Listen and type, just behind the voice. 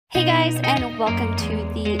Hey guys, and welcome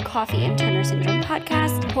to the Coffee and Turner Syndrome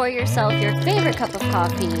podcast. Pour yourself your favorite cup of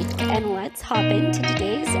coffee, and let's hop into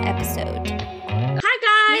today's episode.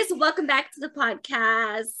 Hi guys, welcome back to the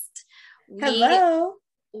podcast. Hello.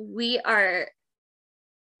 We are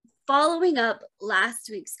following up last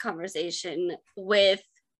week's conversation with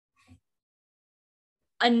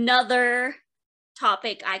another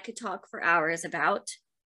topic I could talk for hours about,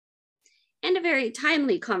 and a very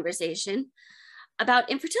timely conversation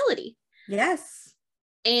about infertility. Yes.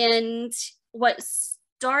 And what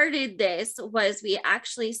started this was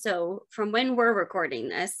so from when we're recording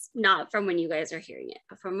this, not from when you guys are hearing it,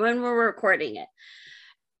 but from when we're recording it,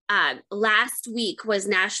 last week was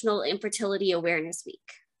National Infertility Awareness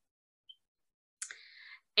Week.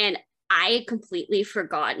 And I had completely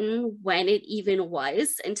forgotten when it even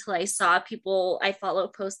was until I saw people I follow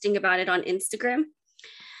posting about it on Instagram.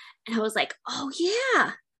 And I was like, oh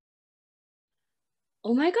yeah.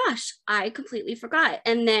 Oh my gosh, I completely forgot.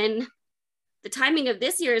 And then the timing of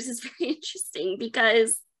this year's is very interesting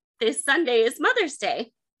because this Sunday is Mother's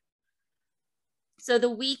Day. So the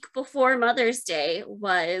week before Mother's Day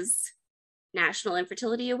was National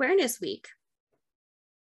Infertility Awareness Week,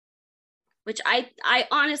 which I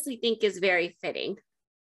honestly think is very fitting.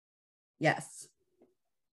 Yes.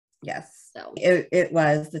 So it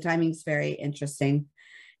was. The timing's very interesting.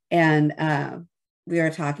 And we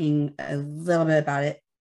were talking a little bit about it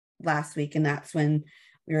last week, and that's when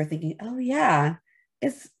we were thinking, oh yeah,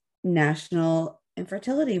 it's National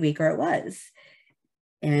Infertility Week, or it was,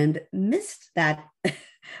 and missed that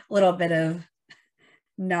little bit of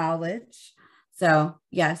knowledge. So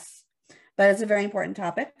yes, but it's a very important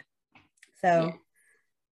topic. So yeah.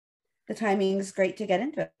 The timing's great to get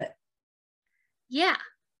into it. Yeah.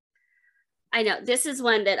 I know this is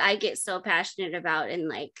one that I get so passionate about,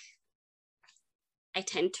 and I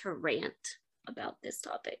tend to rant about this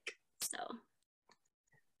topic. So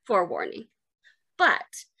forewarning. But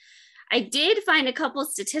I did find a couple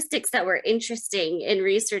statistics that were interesting in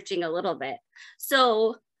researching a little bit.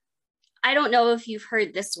 So I don't know if you've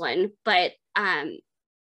heard this one, but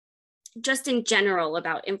just in general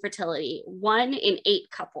about infertility, 1 in 8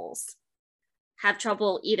 couples have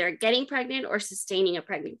trouble either getting pregnant or sustaining a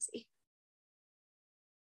pregnancy.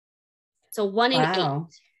 So 1 in 8.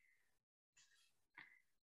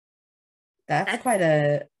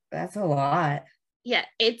 That's a lot. Yeah,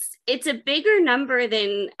 it's a bigger number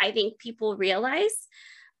than I think people realize,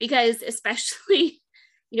 because especially,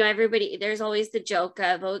 everybody, there's always the joke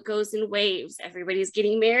of, oh, it goes in waves. Everybody's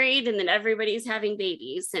getting married and then everybody's having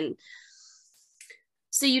babies. And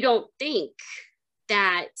so you don't think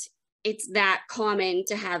that it's that common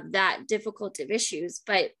to have that difficult of issues,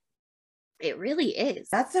 but it really is.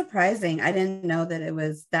 That's surprising. I didn't know that it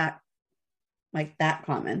was that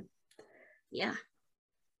common. Yeah.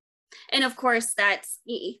 And of course, that's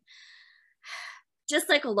just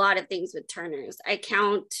like a lot of things with Turners. I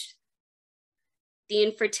count the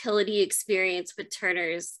infertility experience with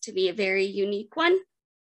Turners to be a very unique one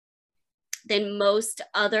than most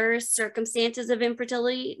other circumstances of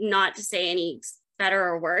infertility. Not to say any better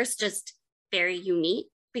or worse, just very unique,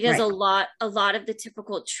 because right. a lot of the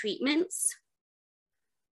typical treatments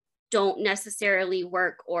don't necessarily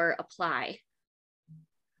work or apply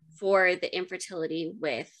for the infertility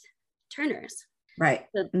with Turners. Right.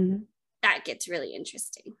 So that gets really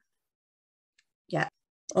interesting. Yeah.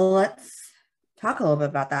 Well, let's talk a little bit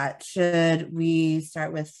about that. Should we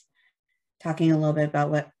start with talking a little bit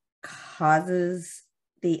about what causes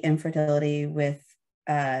the infertility with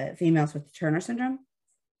females with Turner syndrome?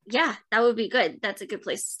 Yeah, that would be good. That's a good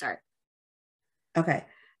place to start. Okay.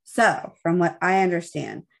 So from what I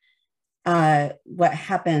understand, what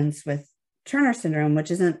happens with Turner syndrome, which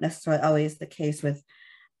isn't necessarily always the case with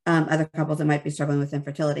other couples that might be struggling with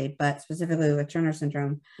infertility, but specifically with Turner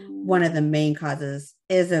syndrome, one of the main causes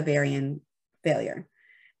is ovarian failure.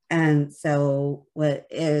 And so what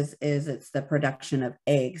is it's the production of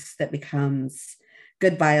eggs that becomes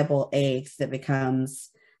good viable eggs that becomes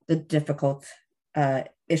the difficult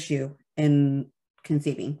issue in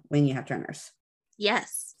conceiving when you have Turners.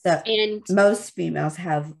 Yes. So and most females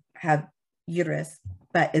have uterus,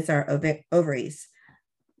 but it's our ovaries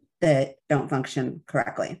that don't function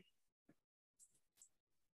correctly.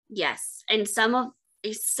 Yes. And some of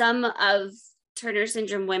Turner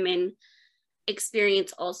syndrome women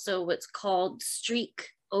experience also what's called streak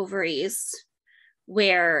ovaries,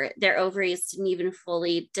 where their ovaries didn't even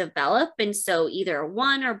fully develop. And so either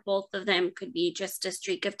one or both of them could be just a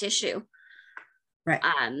streak of tissue. Right.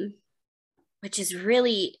 Which is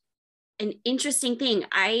really an interesting thing.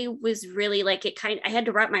 I was really I had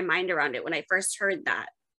to wrap my mind around it when I first heard that.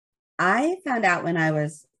 I found out when I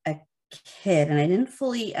was kid, and I didn't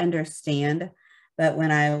fully understand, but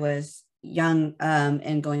when I was young,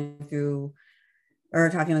 and going through or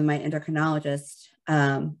talking with my endocrinologist,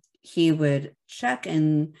 he would check,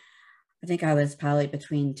 and I think I was probably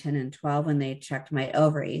between 10 and 12 when they checked my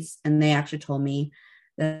ovaries, and they actually told me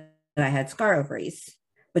that I had scar ovaries,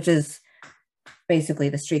 which is basically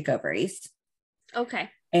the streak ovaries. Okay.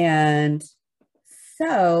 And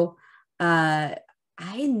so I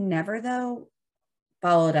never, though,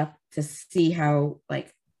 followed up to see how,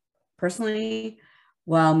 like, personally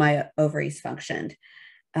well my ovaries functioned.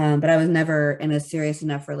 But I was never in a serious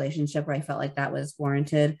enough relationship where I felt like that was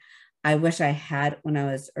warranted. I wish I had when I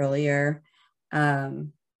was earlier,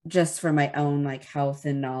 just for my own like health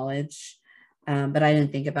and knowledge. But I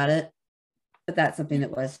didn't think about it. But that's something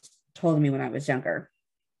that was told me when I was younger.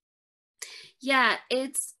 Yeah,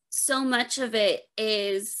 it's so much of it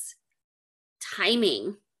is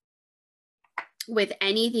timing with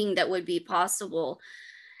anything that would be possible.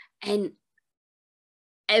 And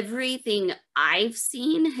everything I've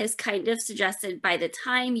seen has kind of suggested by the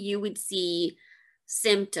time you would see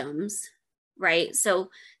symptoms, right? So,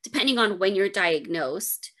 depending on when you're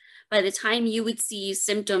diagnosed, by the time you would see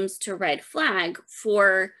symptoms to red flag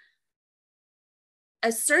for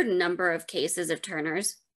a certain number of cases of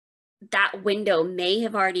Turner's, that window may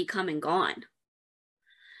have already come and gone.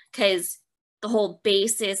 Because the whole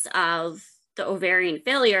basis of the ovarian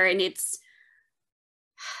failure, and it's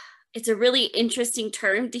a really interesting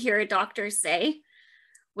term to hear a doctor say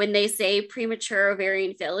when they say premature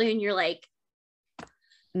ovarian failure, and you're like,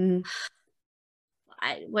 Mm-hmm.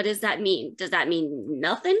 what does that mean? Does that mean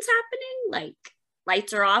nothing's happening? Like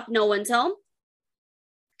lights are off, no one's home,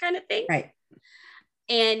 kind of thing? Right.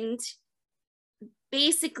 And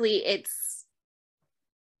basically, it's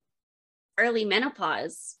early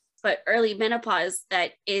menopause, but early menopause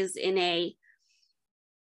that is in a,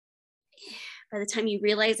 by the time you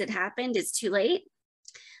realize it happened, it's too late.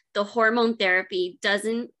 The hormone therapy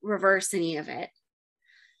doesn't reverse any of it.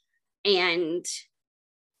 And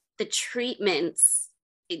the treatments,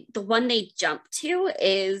 the one they jump to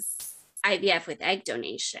is IVF with egg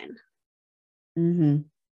donation. Mm-hmm.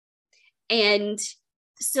 And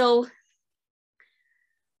so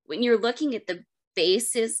when you're looking at the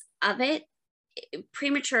basis of it,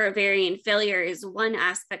 premature ovarian failure is one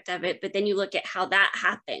aspect of it, but then you look at how that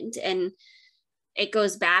happened, and it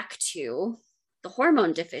goes back to the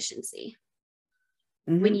hormone deficiency.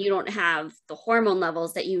 Mm-hmm. When you don't have the hormone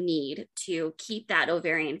levels that you need to keep that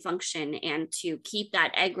ovarian function and to keep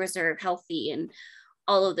that egg reserve healthy and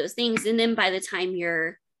all of those things. And then by the time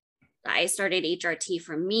I started HRT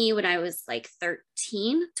for me when I was like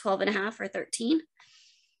 13, 12 and a half or 13,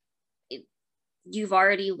 you've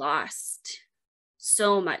already lost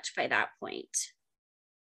so much by that point.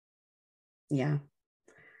 Yeah.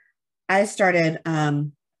 I started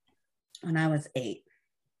when I was 8.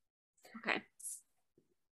 Okay.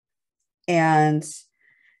 And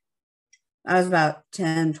I was about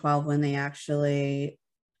 10, 12 when they actually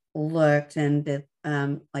looked and did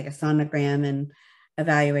like a sonogram and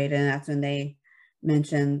evaluated. And that's when they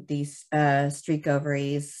mentioned these streak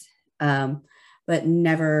ovaries, but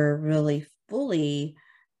never really fully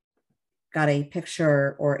got a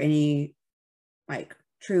picture or any like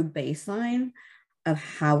true baseline of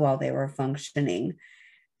how well they were functioning.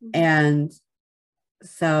 Mm-hmm. And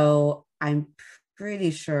so I'm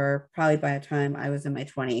pretty sure probably by the time I was in my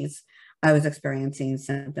 20s, I was experiencing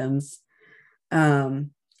symptoms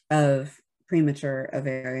of premature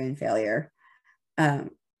ovarian failure.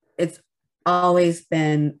 It's always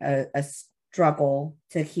been a struggle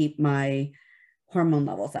to keep my hormone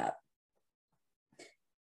levels up.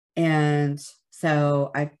 And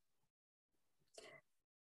so I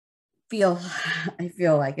feel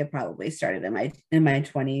like it probably started in my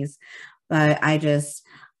 20s, but I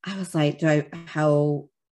was like, how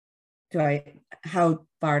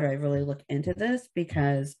far do I really look into this?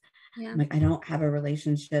 Because I'm like, I don't have a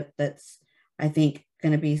relationship that's, I think,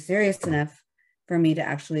 going to be serious enough for me to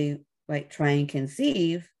actually like try and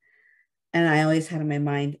conceive. And I always had in my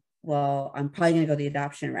mind, well, I'm probably going to go the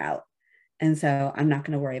adoption route. And so I'm not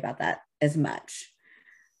going to worry about that as much.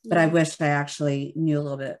 But I wish I actually knew a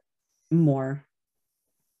little bit more.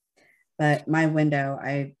 But my window,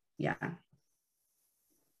 yeah,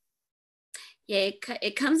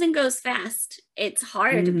 it comes and goes fast. It's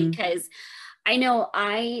hard. Mm-hmm. Because I know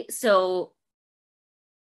I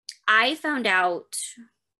found out,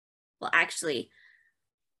 well, actually,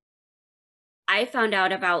 I found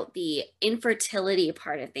out about the infertility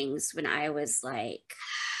part of things when I was like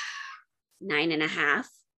 9.5,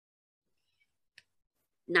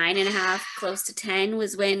 close to 10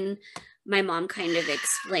 was when my mom kind of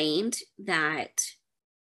explained that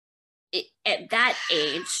at that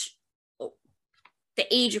age, the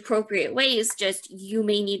age appropriate way is just you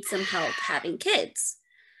may need some help having kids.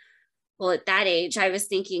 Well, at that age, I was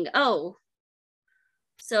thinking, oh,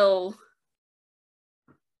 so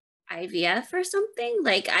IVF or something?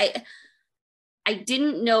 Like I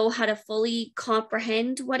didn't know how to fully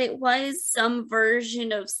comprehend what it was. Some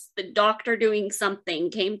version of the doctor doing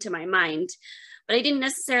something came to my mind, but I didn't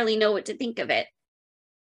necessarily know what to think of it.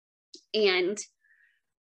 And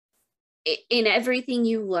in everything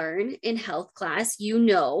you learn in health class, you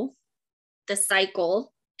know, the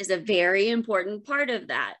cycle is a very important part of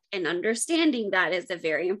that. And understanding that is a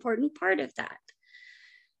very important part of that.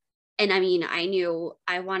 And I mean, I knew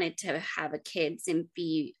I wanted to have a kids and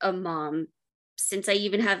be a mom since I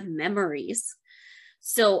even have memories.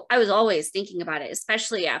 So I was always thinking about it,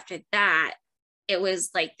 especially after that. It was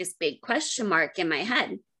like this big question mark in my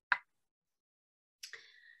head.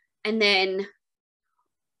 And then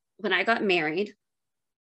when I got married,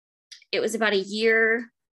 it was about a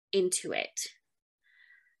year into it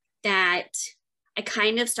that I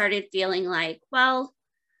kind of started feeling like, well,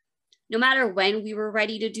 no matter when we were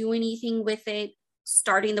ready to do anything with it,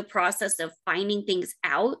 starting the process of finding things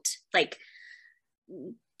out, like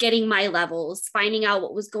getting my levels, finding out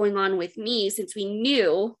what was going on with me, since we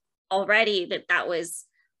knew already that that was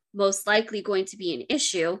most likely going to be an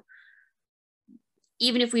issue.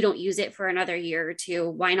 Even if we don't use it for another year or two,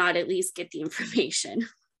 why not at least get the information?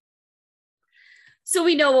 So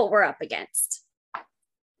we know what we're up against.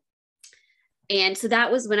 And so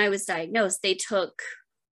that was when I was diagnosed. They took,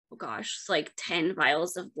 oh gosh, like 10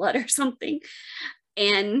 vials of blood or something,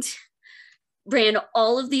 and ran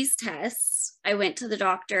all of these tests. I went to the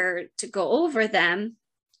doctor to go over them,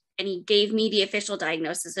 and he gave me the official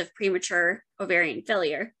diagnosis of premature ovarian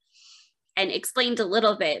failure and explained a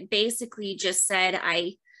little bit. Basically just said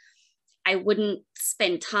I wouldn't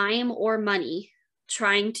spend time or money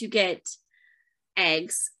trying to get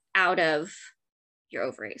eggs out of your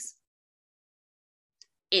ovaries.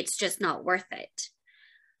 It's just not worth it.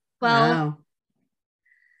 Well, wow.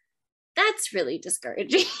 That's really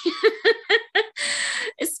discouraging,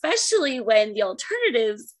 especially when the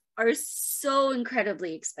alternatives are so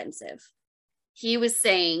incredibly expensive. He was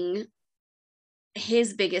saying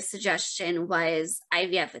his biggest suggestion was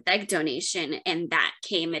IVF with egg donation, and that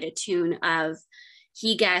came at a tune of,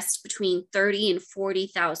 he guessed, between $30,000 and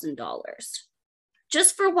 $40,000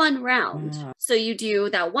 just for one round. Wow. So you do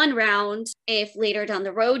that one round. If later down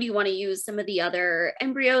the road you want to use some of the other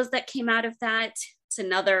embryos that came out of that, it's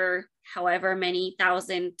another however many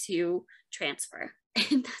thousand to transfer.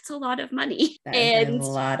 And that's a lot of money. That is a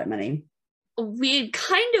lot of money. We'd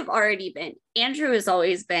kind of already been, Andrew has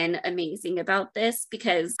always been amazing about this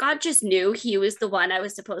because God just knew he was the one I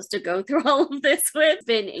was supposed to go through all of this with. It's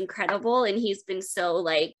been incredible. And he's been so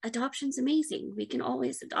like, adoption's amazing. We can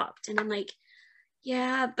always adopt. And I'm like,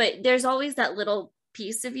 yeah, but there's always that little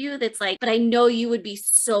piece of you that's like, but I know you would be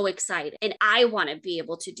so excited. And I want to be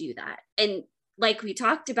able to do that. And like we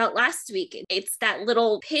talked about last week, it's that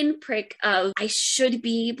little pinprick of, I should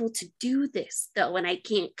be able to do this though, and I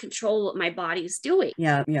can't control what my body's doing.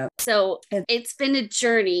 Yeah. So it's been a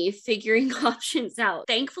journey figuring options out.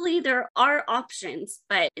 Thankfully, there are options,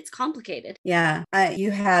 but it's complicated. Yeah. You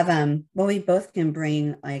have, well, we both can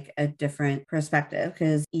bring like a different perspective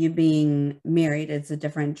because you being married, it's a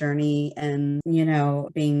different journey. And, you know,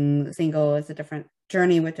 being single is a different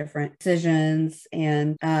journey with different decisions.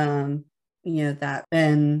 And, you know, that's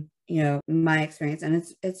been, you know, my experience, and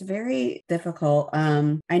it's very difficult.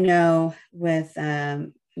 I know with, you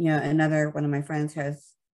know, another one of my friends has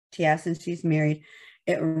TS and she's married.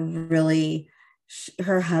 It really,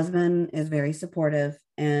 her husband is very supportive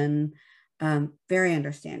and very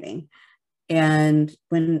understanding, and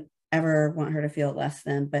wouldn't want her to feel less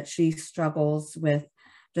than, but she struggles with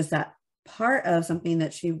just that part of something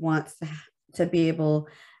that she wants to be able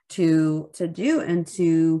to do and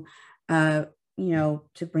to you know,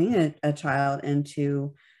 to bring a child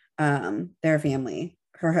into their family,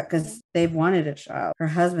 because they've wanted a child, her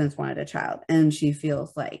husband's wanted a child, and she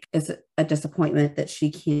feels like it's a disappointment that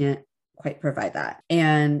she can't quite provide that.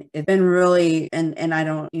 And it's been really, and I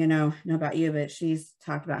don't, you know about you, but she's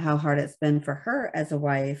talked about how hard it's been for her as a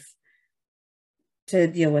wife to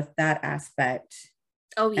deal with that aspect.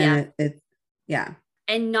 Oh yeah. And yeah.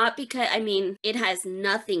 And not because, I mean, it has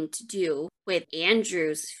nothing to do with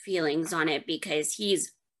Andrew's feelings on it, because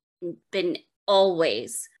he's been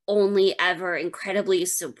always only ever incredibly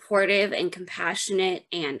supportive and compassionate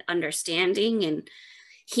and understanding. And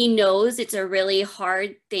he knows it's a really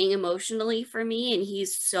hard thing emotionally for me. And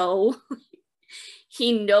he's so,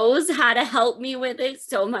 He knows how to help me with it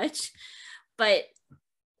so much. But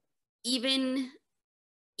even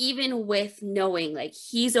with knowing like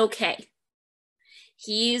he's okay,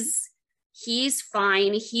 he's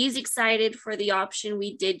fine, he's excited for the option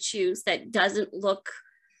we did choose that doesn't look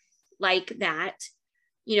like that,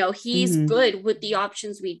 you know, he's Mm-hmm. good with the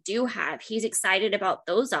options we do have, he's excited about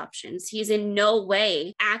those options, he's in no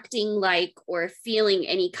way acting like or feeling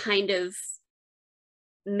any kind of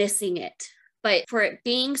missing it. But for it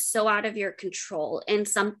being so out of your control and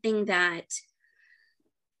something that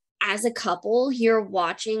as a couple you're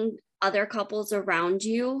watching other couples around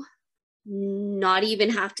you not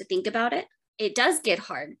even have to think about it, it does get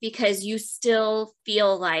hard because you still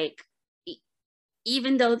feel like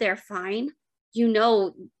even though they're fine, you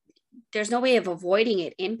know, there's no way of avoiding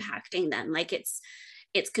it impacting them. Like it's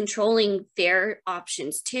controlling their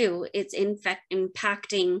options too. It's in fact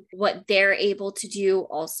impacting what they're able to do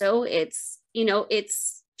also. It's, you know,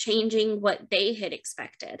 it's changing what they had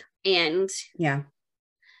expected. And Yeah.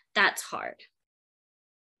 that's hard.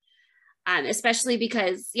 Especially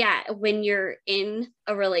because, yeah, when you're in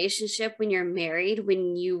a relationship, when you're married,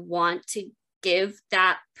 when you want to give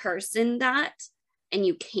that person that and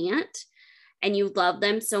you can't, and you love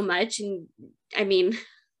them so much. And I mean,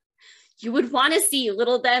 you would want to see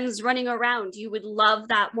little thems running around. You would love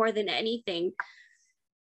that more than anything.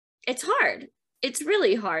 It's hard. It's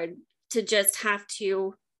really hard to just have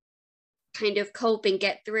to kind of cope and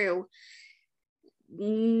get through.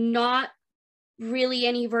 Not really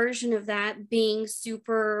any version of that being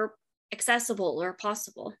super accessible or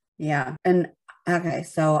possible. Yeah. And okay,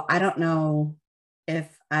 so I don't know if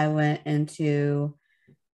I went into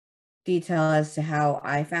detail as to how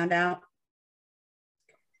I found out.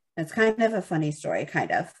 It's kind of a funny story,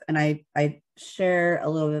 kind of. And I share a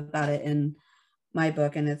little bit about it in my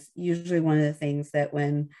book. And it's usually one of the things that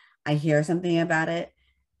when I hear something about it,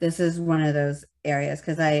 this is one of those areas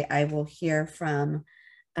because I will hear from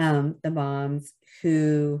the moms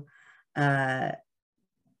who have,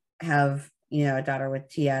 you know, a daughter with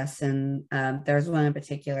TS. And there's one in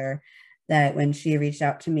particular that when she reached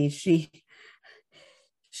out to me, she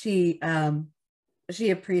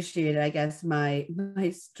appreciated, I guess, my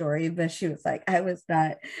story, but she was like, I was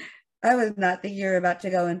not thinking you're about to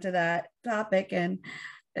go into that topic. And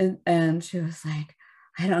she was like,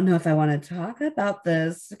 I don't know if I want to talk about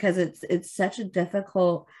this because it's such a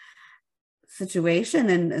difficult situation.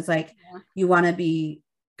 And it's like, you want to be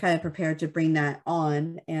kind of prepared to bring that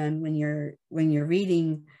on. And when you're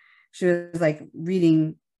reading, she was like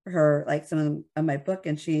reading her like some of my book,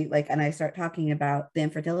 and she like, and I start talking about the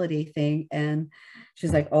infertility thing, and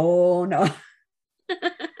she's like, oh no.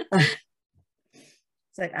 It's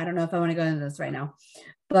like, I don't know if I want to go into this right now.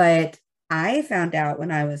 But I found out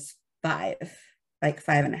when I was 5, like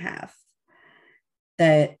 5.5,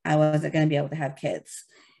 that I wasn't going to be able to have kids.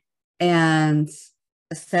 And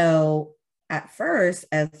so at first,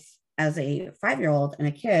 as a 5-year-old and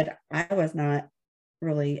a kid, I was not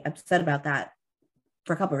really upset about that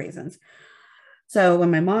for a couple of reasons. So when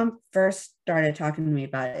my mom first started talking to me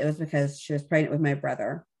about it, it was because she was pregnant with my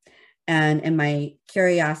brother. And in my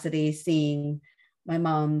curiosity, seeing my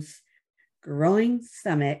mom's growing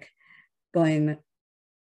stomach, going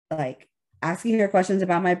like asking her questions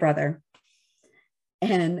about my brother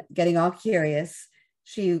and getting all curious,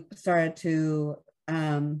 she started to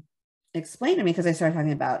explain to me, because I started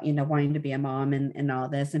talking about, you know, wanting to be a mom and all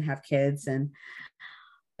this and have kids.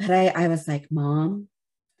 But I was like, Mom,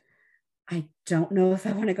 I don't know if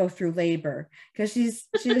I want to go through labor, because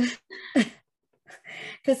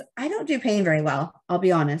because I don't do pain very well, I'll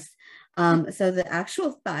be honest. So the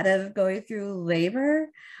actual thought of going through labor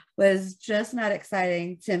was just not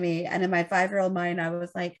exciting to me. And in my 5-year-old mind, I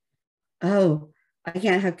was like, oh, I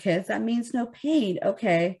can't have kids. That means no pain.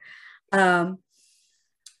 Okay. But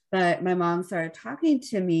my mom started talking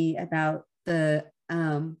to me about the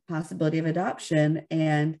possibility of adoption,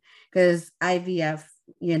 and because IVF,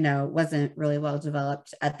 you know, wasn't really well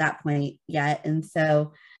developed at that point yet. And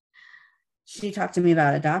so she talked to me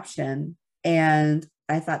about adoption, and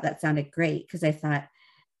I thought that sounded great because I thought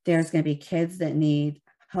there's going to be kids that need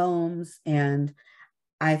homes, and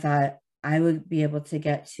I thought I would be able to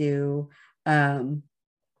get to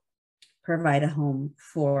provide a home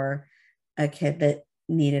for a kid that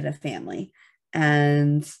needed a family.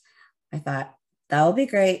 And I thought that will be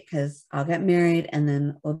great because I'll get married and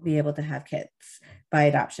then we'll be able to have kids by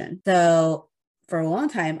adoption. So for a long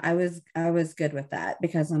time, I was good with that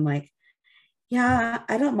because I'm like, yeah,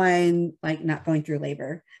 I don't mind like not going through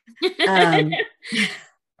labor.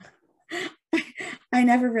 I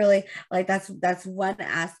never really like, that's one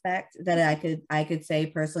aspect that I could say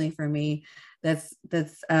personally for me that's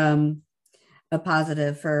a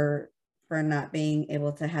positive for not being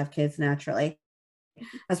able to have kids naturally.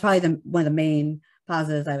 That's probably one of the main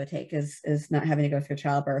positives I would take is not having to go through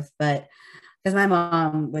childbirth. But because my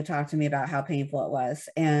mom would talk to me about how painful it was,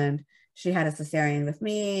 and she had a cesarean with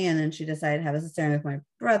me, and then she decided to have a cesarean with my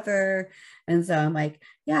brother, and so I'm like,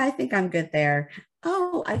 yeah, I think I'm good there.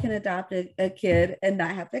 Oh, I can adopt a kid and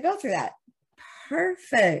not have to go through that.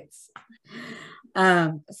 Perfect.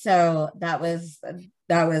 So that was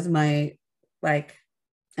my, like,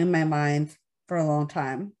 in my mind for a long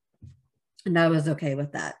time, and I was okay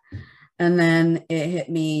with that. And then it hit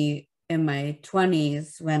me in my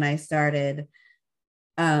 20s when I started,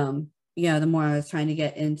 the more I was trying to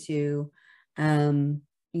get into,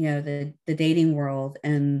 the dating world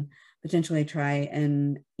and potentially try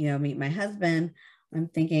and, meet my husband. I'm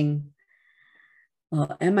thinking,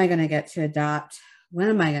 well, am I going to get to adopt? When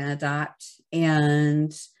am I going to adopt?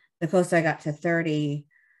 And the closer I got to 30,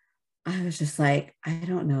 I was just like, I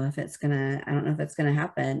don't know if it's gonna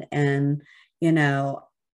happen. And,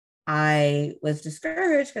 I was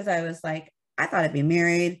discouraged because I was like, I thought I'd be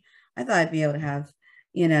married. I thought I'd be able to have,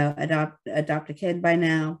 adopt a kid by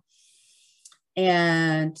now.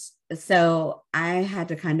 And so I had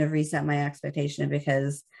to kind of reset my expectation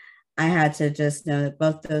because I had to just know that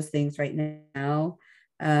both those things right now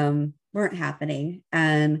weren't happening,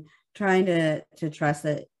 and trying to trust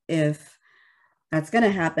that if that's going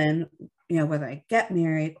to happen, whether I get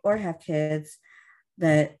married or have kids,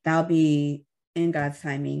 that'll be in God's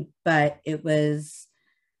timing. But I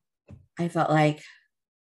felt like,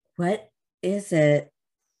 what is it,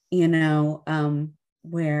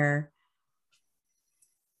 where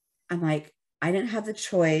I'm like, I didn't have the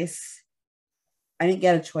choice. I didn't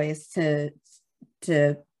get a choice to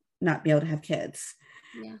not be able to have kids.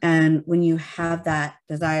 Yeah. And when you have that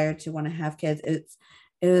desire to want to have kids, it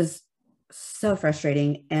was so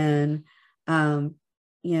frustrating and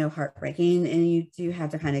heartbreaking, and you do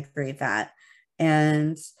have to kind of grieve that.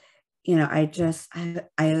 And I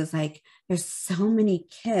was like, there's so many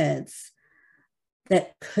kids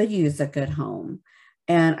that could use a good home,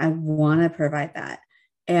 and I want to provide that.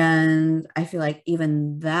 And I feel like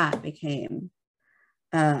even that became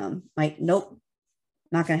like, nope,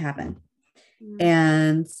 not gonna happen. Mm.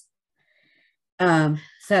 And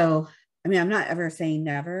so I mean, I'm not ever saying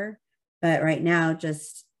never, but right now,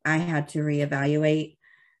 just I had to reevaluate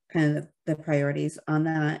kind of the priorities on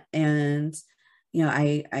that. And,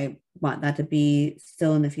 I want that to be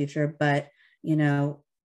still in the future, but,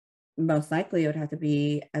 most likely it would have to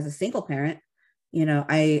be as a single parent.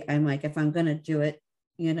 I'm like, if I'm going to do it,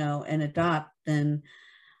 and adopt, then,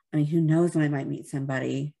 I mean, who knows when I might meet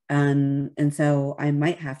somebody. And so I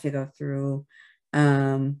might have to go through,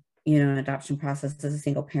 an adoption process as a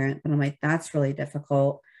single parent. But I'm like, that's really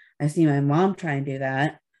difficult. I see my mom try and do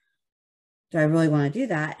that. Do I really want to do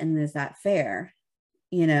that? And is that fair?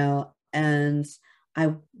 And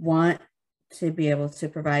I want to be able to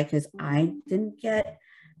provide, because I didn't get,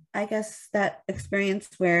 I guess, that experience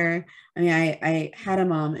where, I mean, I had a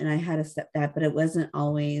mom and I had a stepdad, but it wasn't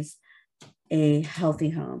always a healthy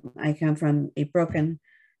home. I come from a broken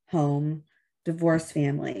home, divorced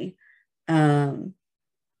family, and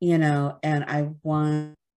I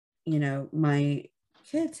want, my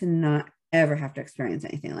kid to not ever have to experience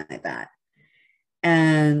anything like that.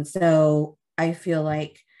 And so I feel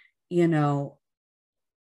like, you know,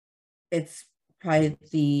 it's probably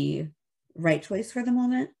the right choice for the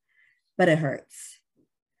moment, but it hurts.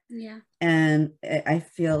 Yeah. And I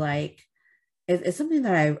feel like it's something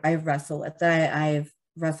that I wrestle with, that I've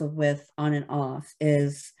wrestled with on and off,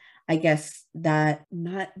 is, I guess, that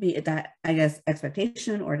not be that, I guess,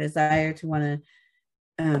 expectation or desire to want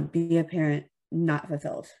to be a parent not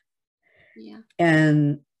fulfilled. Yeah.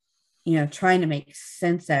 And, trying to make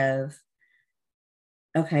sense of,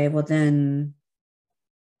 okay, well, then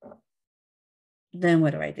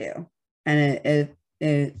what do I do? And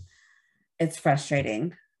it's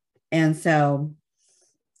frustrating. And so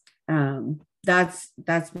that's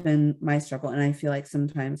been my struggle. And I feel like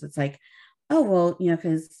sometimes it's like, oh, well,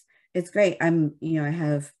 because it's great. I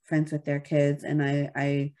have friends with their kids, and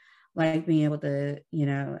I like being able to,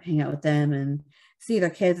 hang out with them and see their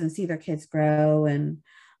kids and see their kids grow and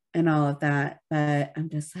all of that. But I'm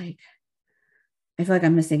just like, I feel like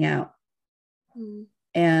I'm missing out. Mm.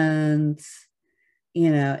 And,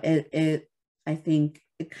 it I think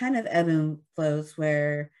it kind of ebb and flows,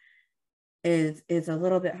 where it's a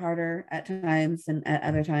little bit harder at times than at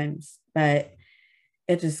other times, but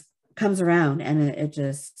it just comes around, and it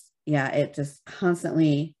just, yeah, it just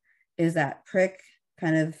constantly is that prick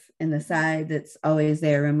kind of in the side that's always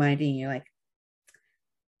there reminding you, like,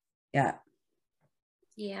 yeah,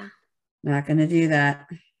 Yeah. Not going to do that.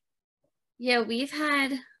 Yeah, we've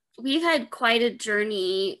had quite a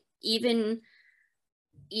journey, even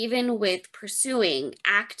with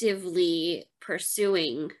actively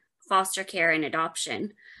pursuing foster care and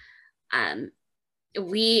adoption. Um,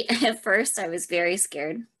 we at first I was very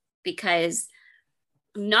scared because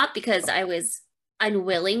not because I was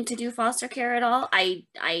unwilling to do foster care at all.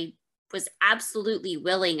 I was absolutely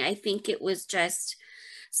willing. I think it was just,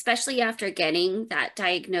 especially after getting that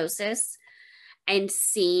diagnosis and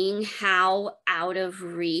seeing how out of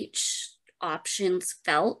reach options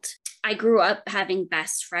felt. I grew up having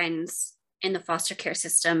best friends in the foster care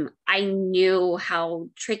system. I knew how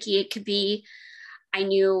tricky it could be. I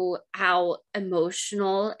knew how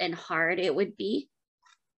emotional and hard it would be.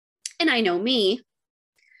 And I know me,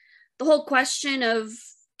 the whole question of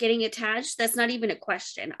getting attached, that's not even a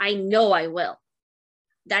question. I know I will.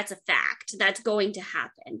 That's a fact. That's going to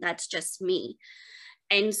happen. That's just me.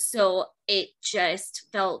 And so it just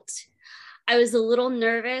felt, I was a little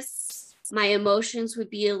nervous. My emotions would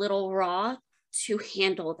be a little raw to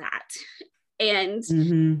handle that. And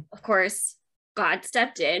Mm-hmm. of course, God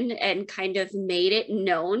stepped in and kind of made it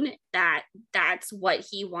known that that's what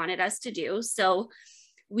he wanted us to do. So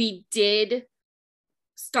we did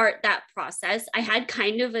start that process. I had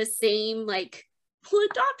kind of a same like, well,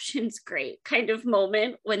 adoption's great kind of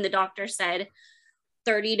moment when the doctor said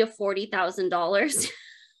 $30,000 to $40,000.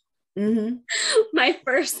 Mm-hmm. My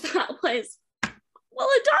first thought was, well,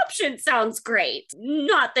 adoption sounds great.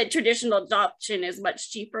 Not that traditional adoption is much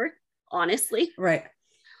cheaper, honestly, Right.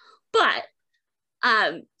 but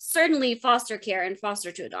certainly foster care and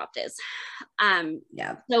foster to adopt is.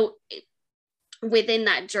 Yeah. So within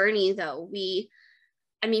that journey, though, we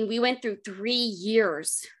went through 3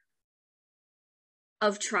 years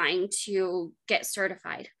of trying to get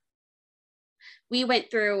certified. We went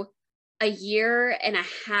through a year and a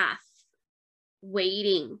half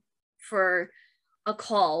waiting for a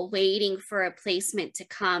call, waiting for a placement to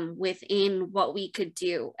come within what we could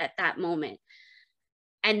do at that moment.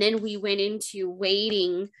 And then we went into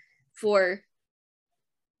waiting for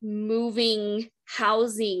moving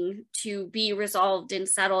housing to be resolved and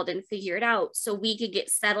settled and figured out so we could get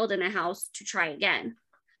settled in a house to try again,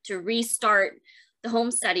 to restart the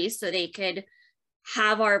home study so they could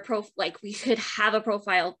have we could have a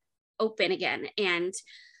profile open again and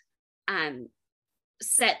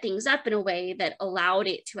set things up in a way that allowed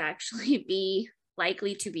it to actually be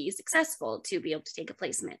likely to be successful to be able to take a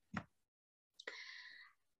placement.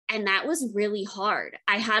 And that was really hard.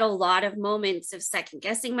 I had a lot of moments of second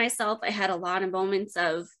guessing myself. I had a lot of moments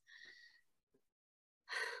of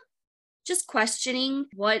just questioning,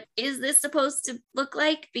 what is this supposed to look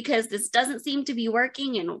like? Because this doesn't seem to be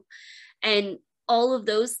working, and all of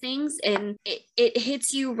those things. And it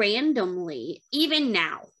hits you randomly, even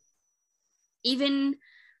now, even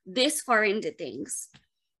this far into things.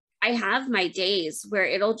 I have my days where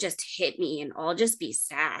it'll just hit me and I'll just be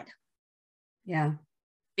sad. Yeah.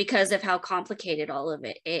 Because of how complicated all of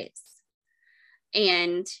it is.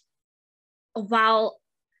 And while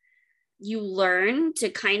you learn to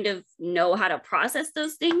kind of know how to process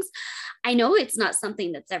those things, I know it's not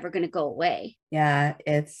something that's ever going to go away. Yeah,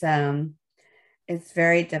 it's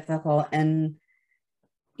very difficult. And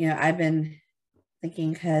I've been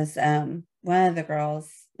thinking because one of the girls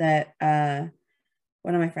that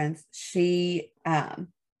one of my friends, she had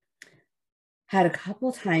a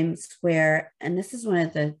couple times where, and this is one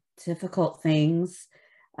of the difficult things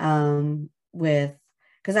with,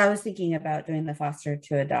 because I was thinking about doing the foster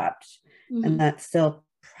to adopt, and that's still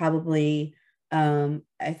probably, I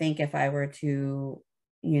think if I were to,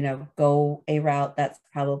 go a route, that's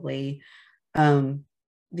probably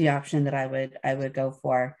the option that I would go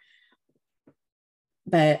for.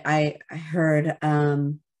 But I heard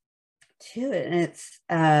too, and it's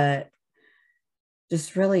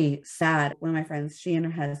just really sad. One of my friends, she and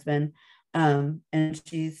her husband, and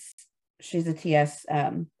she's a TS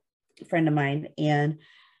friend of mine, and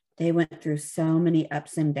they went through so many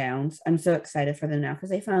ups and downs. I'm so excited for them now because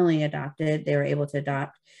they finally adopted. They were able to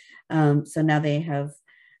adopt, so now they have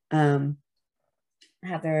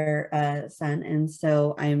their son, and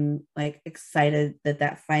so I'm like excited that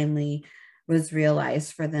that finally was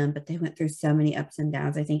realized for them. But they went through so many ups and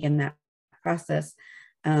downs, I think, in that process,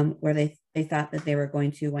 where they thought that they were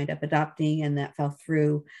going to wind up adopting, and that fell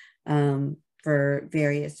through for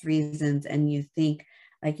various reasons. And you think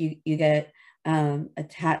like you get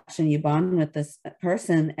attached and you bond with this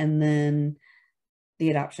person, and then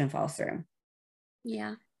the adoption falls through.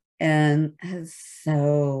 Yeah. And it's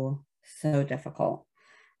so difficult.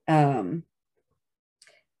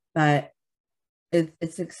 But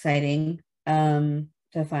it's exciting.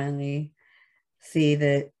 to finally see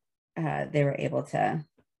that they were able to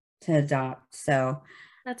adopt. So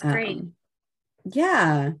That's great.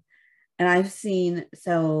 Yeah. And I've seen,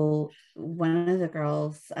 so one of the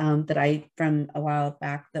girls that I, from a while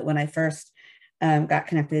back, that when I first got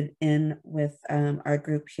connected in with our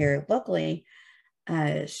group here locally,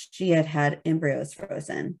 she had embryos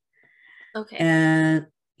frozen. Okay. And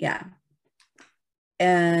yeah.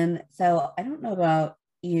 And so I don't know about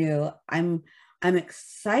you. I'm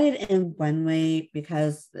excited in one way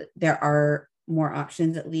because there are more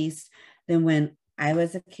options, at least, than when I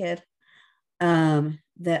was a kid.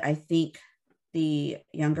 That I think the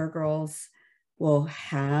younger girls will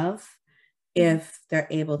have if they're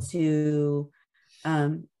able to,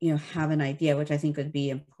 have an idea, which I think would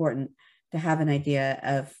be important, to have an idea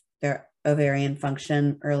of their ovarian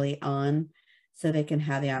function early on, so they can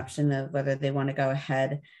have the option of whether they want to go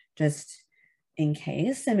ahead just in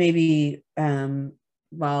case, and maybe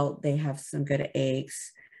while they have some good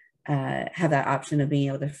eggs, have that option of being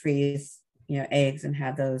able to freeze, eggs and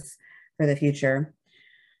have those for the future.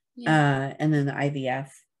 Yeah. And then the IVF.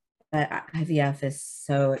 IVF is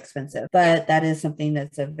so expensive, but that is something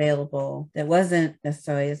that's available that wasn't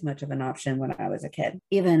necessarily as much of an option when I was a kid.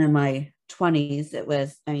 Even in my 20s,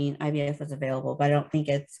 IVF was available, but I don't think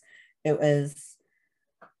it was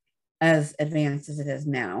as advanced as it is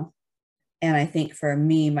now. And I think for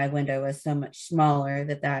me, my window was so much smaller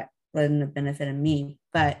that wouldn't have benefited me,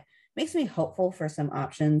 but makes me hopeful for some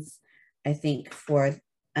options, I think, for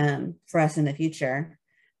us in the future,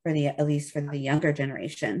 at least for the younger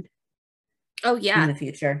generation. Oh, In yeah. the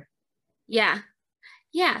future. Yeah.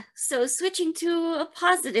 Yeah. So switching to a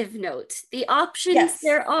positive note, the options Yes.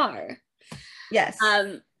 there are. Yes.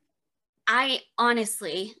 I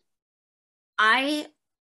honestly, I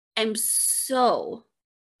am so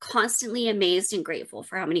constantly amazed and grateful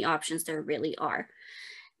for how many options there really are.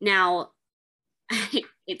 Now,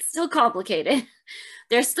 it's still complicated.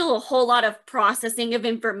 There's still a whole lot of processing of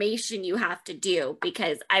information you have to do,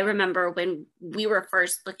 because I remember when we were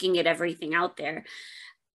first looking at everything out there,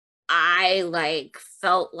 I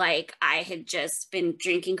felt like I had just been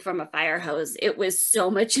drinking from a fire hose. It was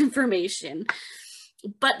so much information,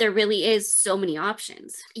 but there really is so many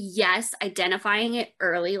options. Yes, identifying it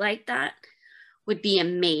early like that would be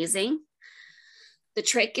amazing. The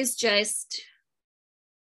trick is just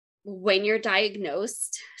when you're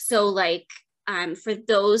diagnosed. So for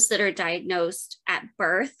those that are diagnosed at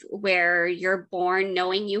birth, where you're born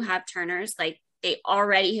knowing you have Turner's, like they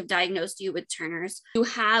already have diagnosed you with Turner's, you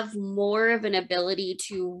have more of an ability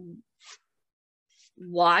to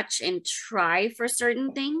watch and try for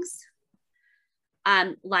certain things,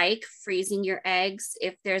 like freezing your eggs.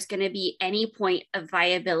 If there's going to be any point of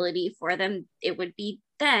viability for them, it would be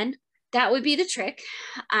then. That would be the trick.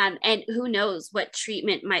 And who knows what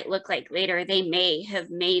treatment might look like later. They may have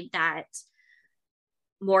made that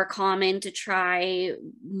more common to try,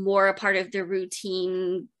 more a part of the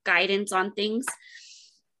routine guidance on things.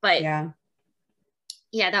 But yeah,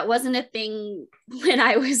 that wasn't a thing when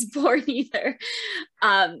I was born either.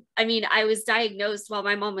 I was diagnosed while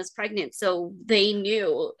my mom was pregnant, so they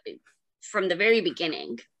knew from the very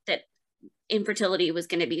beginning that infertility was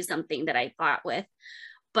going to be something that I fought with.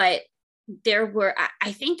 But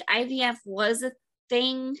I think IVF was a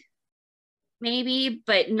thing, maybe,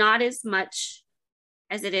 but not as much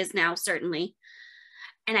as it is now, certainly.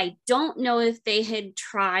 And I don't know if they had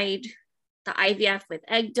tried the IVF with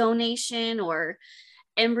egg donation or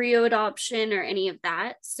embryo adoption or any of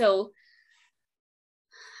that. So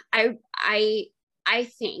I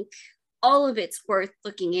think all of it's worth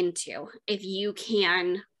looking into if you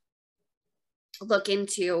can look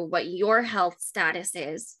into what your health status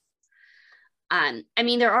is.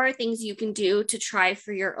 There are things you can do to try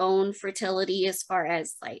for your own fertility, as far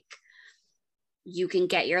as you can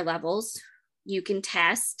get your levels, you can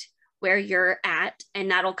test where you're at,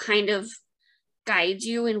 and that'll kind of guide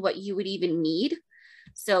you in what you would even need.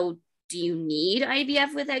 So do you need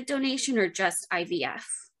IVF with egg donation or just IVF?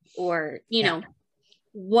 Or,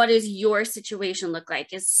 what does your situation look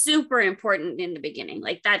like is super important in the beginning.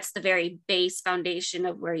 That's the very base foundation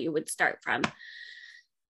of where you would start from.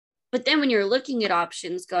 But then when you're looking at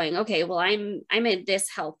options going, okay, well, I'm at this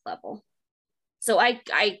health level. So I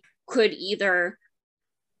could either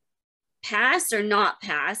pass or not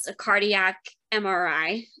pass a cardiac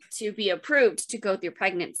MRI to be approved to go through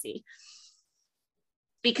pregnancy.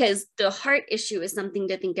 Because the heart issue is something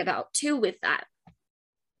to think about too with that.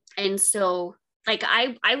 And so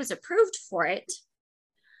I was approved for it.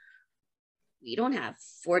 We don't have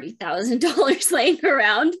 $40,000 laying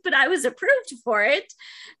around, but I was approved for it.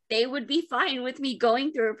 They would be fine with me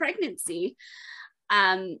going through a pregnancy.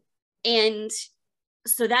 And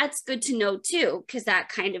so that's good to know too, because that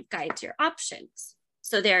kind of guides your options.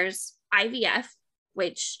 So there's IVF,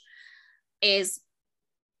 which is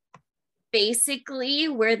basically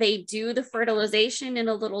where they do the fertilization in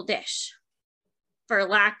a little dish, for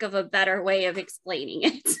lack of a better way of explaining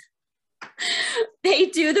it. They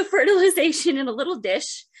do the fertilization in a little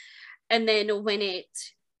dish, and then when it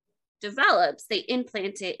develops, they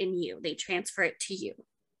implant it in you. They transfer it to you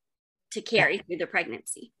to carry through the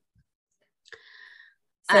pregnancy.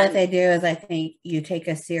 So what they do is, I think you take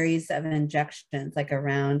a series of injections, like a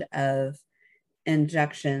round of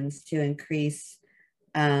injections to increase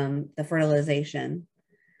the fertilization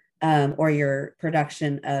or your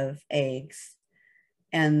production of eggs.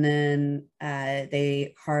 And then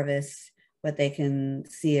they harvest what they can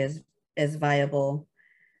see as viable.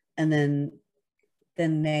 And then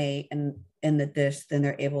they, in the dish, then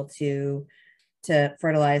they're able to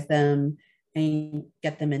fertilize them and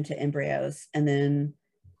get them into embryos. And then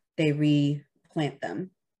they replant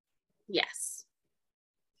them. Yes.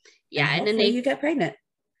 Yeah. And then you get pregnant.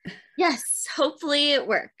 Yes. Hopefully it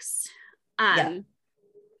works.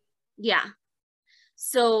 Yeah.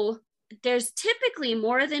 So there's typically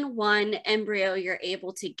more than one embryo you're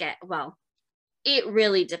able to get. Well, it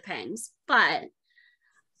really depends, but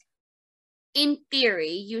in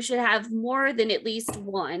theory, you should have more than at least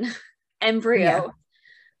one embryo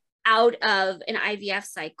out of an IVF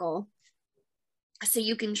cycle. So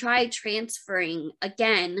you can try transferring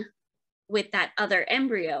again with that other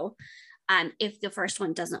embryo if the first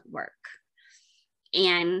one doesn't work.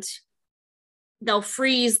 And they'll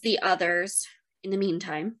freeze the others in the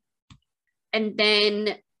meantime. And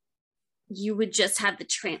then you would just have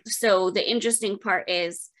the So the interesting part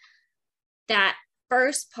is that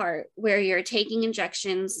first part where you're taking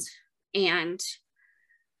injections and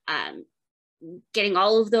getting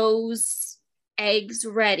all of those eggs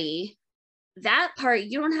ready. That part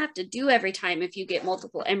you don't have to do every time if you get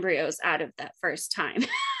multiple embryos out of that first time,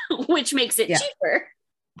 which makes it cheaper.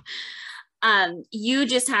 You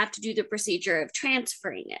just have to do the procedure of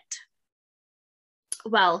transferring it.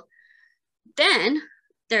 Well, then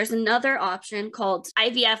there's another option called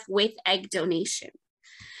IVF with egg donation,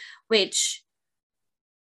 which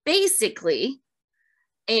basically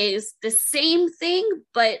is the same thing,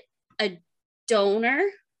 but a donor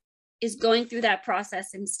is going through that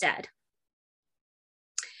process instead.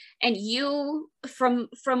 And you, from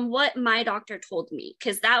what my doctor told me,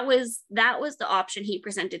 because that was the option he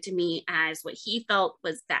presented to me as what he felt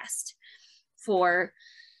was best for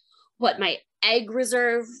what my egg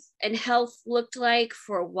reserve and health looked like,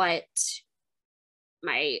 for what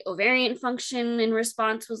my ovarian function and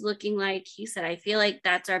response was looking like. He said, I feel like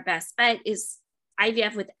that's our best bet is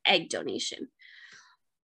IVF with egg donation.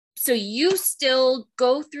 So you still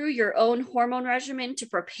go through your own hormone regimen to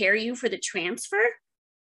prepare you for the transfer,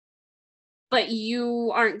 but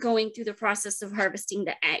you aren't going through the process of harvesting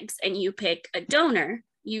the eggs, and you pick a donor.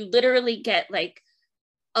 You literally get like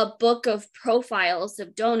a book of profiles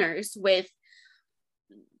of donors with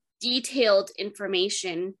detailed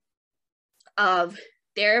information of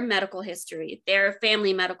their medical history, their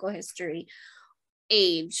family medical history,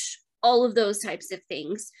 age, all of those types of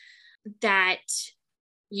things that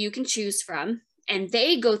you can choose from. And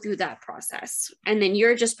they go through that process. And then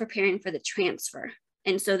you're just preparing for the transfer.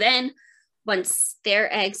 And so then once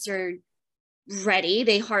their eggs are ready,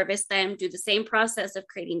 they harvest them, do the same process of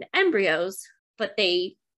creating the embryos, but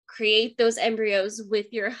they create those embryos with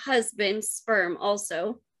your husband's sperm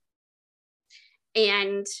also.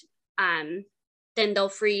 And then they'll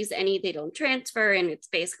freeze any they don't transfer, and it's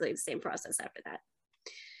basically the same process after that.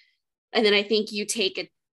 And then I think you take a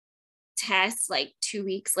test like 2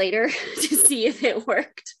 weeks later to see if it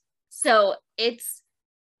worked. So it's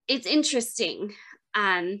interesting.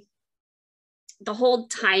 The whole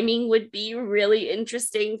timing would be really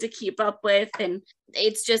interesting to keep up with, and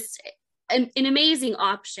it's just an amazing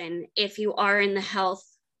option if you are in the health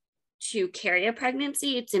to carry a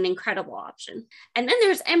pregnancy. It's an incredible option. And then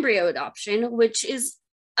there's embryo adoption, which is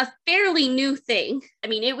a fairly new thing. I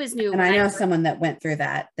mean, it was new. And I know someone that went through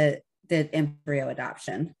that did embryo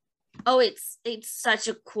adoption. Oh, it's such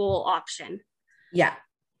a cool option. Yeah.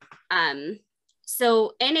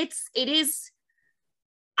 So, and it is,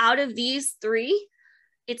 out of these three,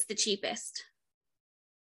 it's the cheapest.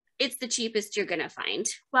 It's the cheapest you're going to find.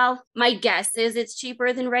 Well, my guess is it's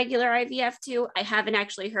cheaper than regular IVF too. I haven't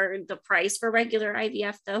actually heard the price for regular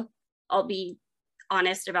IVF though. I'll be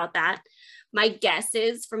honest about that. My guess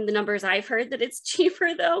is, from the numbers I've heard, that it's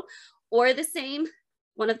cheaper though, or the same,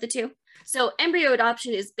 one of the two. So embryo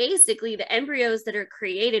adoption is basically the embryos that are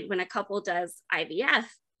created when a couple does IVF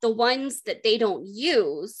the ones that they don't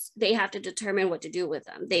use, they have to determine what to do with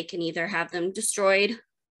them. They can either have them destroyed,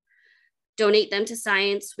 donate them to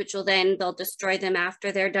science, which will then they'll destroy them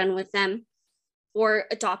after they're done with them, or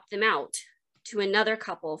adopt them out to another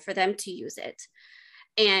couple for them to use it.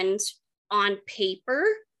 And on paper,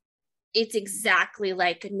 it's exactly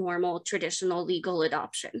like a normal traditional legal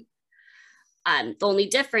adoption. The only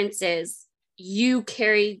difference is you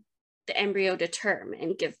carry the embryo to term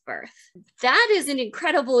and give birth. That is an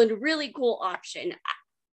incredible and really cool option.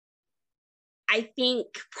 I think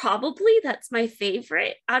probably that's my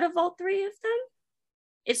favorite out of all three of them.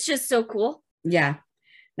 It's just so cool. Yeah.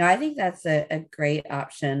 No, I think that's a great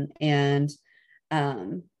option. And,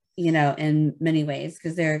 in many ways,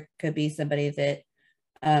 because there could be somebody that,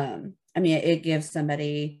 it gives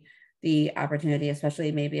somebody the opportunity,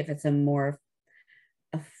 especially maybe if it's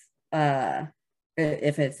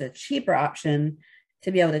if it's a cheaper option,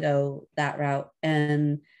 to be able to go that route.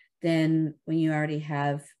 And then when you already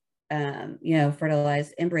have,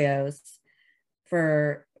 fertilized embryos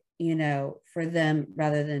for them,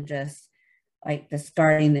 rather than just like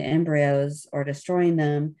discarding the embryos or destroying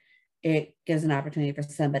them, it gives an opportunity for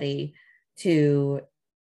somebody to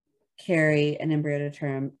carry an embryo to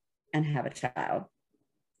term and have a child.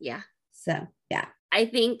 Yeah. So, yeah. I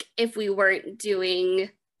think if we weren't doing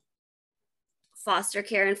foster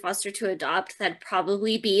care and foster to adopt, that'd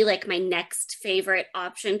probably be like my next favorite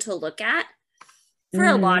option to look at for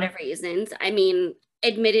a lot of reasons. I mean,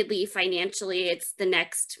 admittedly, financially, it's the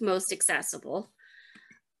next most accessible.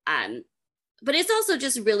 But it's also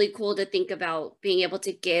just really cool to think about being able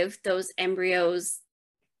to give those embryos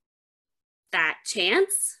that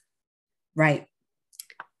chance. Right.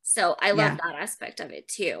 So I love that aspect of it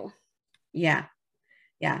too. Yeah.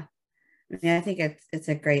 Yeah. I think it's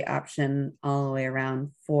a great option all the way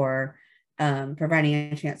around for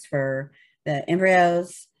providing a chance for the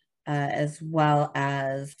embryos, as well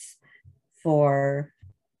as for,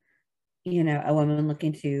 a woman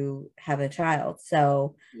looking to have a child.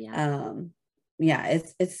 So,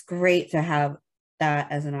 it's great to have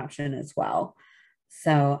that as an option as well.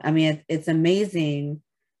 So, I mean, it's amazing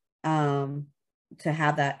to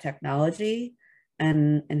have that technology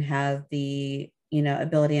and have the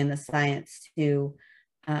ability and the science to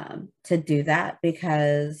do that,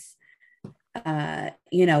 because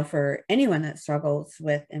for anyone that struggles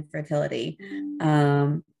with infertility,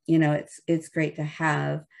 it's great to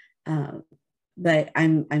have, but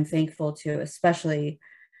I'm thankful too, especially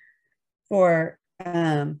for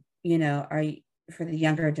for the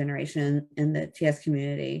younger generation in the TS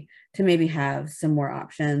community, to maybe have some more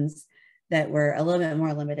options that were a little bit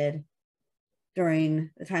more limited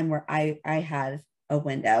during the time where I had a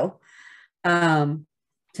window, to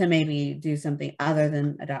maybe do something other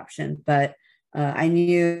than adoption. But I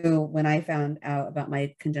knew when I found out about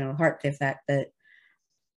my congenital heart defect that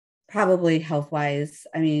probably health-wise,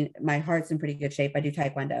 I mean, my heart's in pretty good shape. I do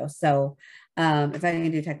Taekwondo. So if I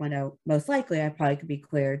can do Taekwondo, most likely I probably could be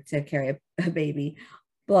cleared to carry a baby.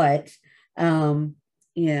 But, the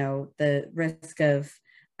risk of,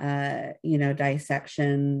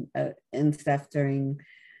 dissection and stuff during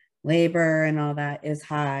labor and all that is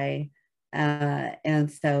high. And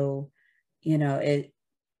so, it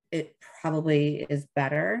probably is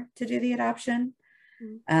better to do the adoption.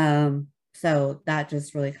 So that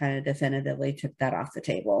just really kind of definitively took that off the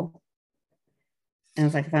table. And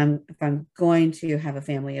it's like, if I'm going to have a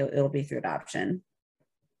family, it'll be through adoption.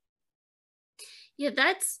 Yeah,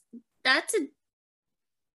 that's an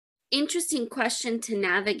interesting question to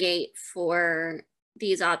navigate for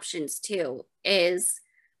these options too, is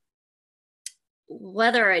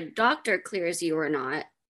whether a doctor clears you or not.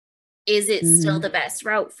 Is it still the best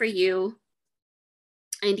route for you?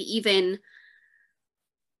 And even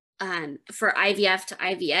for IVF to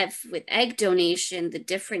IVF with egg donation, the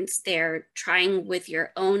difference there, trying with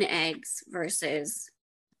your own eggs versus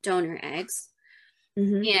donor eggs,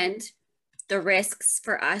 and the risks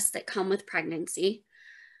for us that come with pregnancy.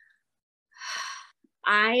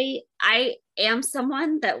 I am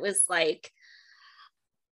someone that was like,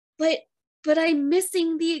 but I'm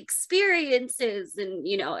missing the experiences. And,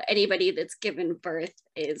 anybody that's given birth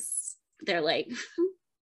they're like,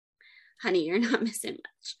 honey, you're not missing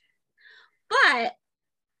much. But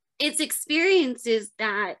it's experiences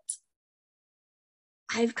that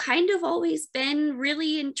I've kind of always been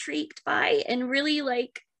really intrigued by and really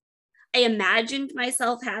I imagined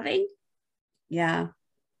myself having. Yeah.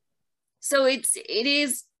 So it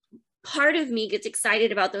is part of me gets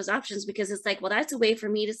excited about those options, because it's like, well, that's a way for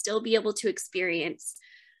me to still be able to experience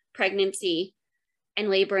pregnancy and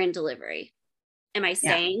labor and delivery. Am I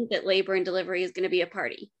saying that labor and delivery is going to be a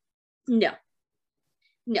party? No.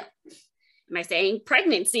 No. Am I saying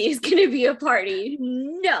pregnancy is going to be a party?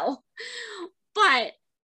 No. But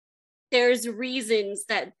there's reasons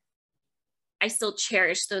that I still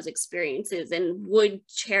cherish those experiences and would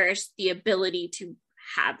cherish the ability to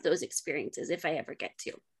have those experiences if I ever get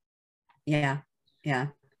to. Yeah. Yeah.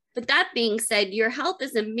 But that being said, your health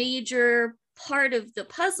is a major part of the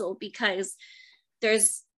puzzle because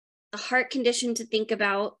there's the heart condition to think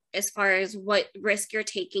about as far as what risk you're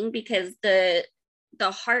taking, because the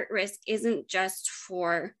heart risk isn't just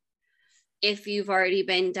for if you've already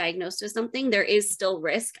been diagnosed with something. There is still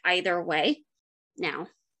risk either way. Now,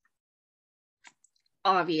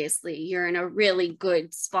 obviously, you're in a really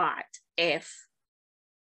good spot if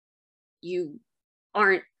you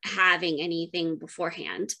aren't having anything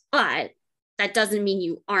beforehand, but that doesn't mean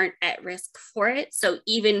you aren't at risk for it. So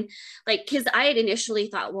even like, because I had initially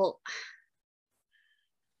thought, well,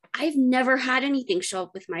 I've never had anything show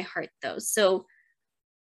up with my heart though. So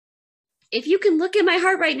if you can look at my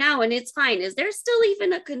heart right now and it's fine, is there still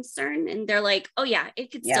even a concern? And they're like, oh yeah,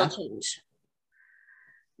 it could still change.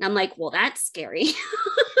 And I'm like, well, that's scary.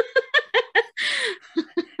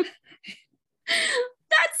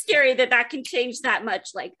 That's scary that can change that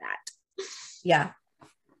much like that. Yeah.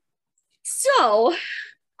 So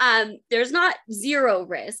there's not zero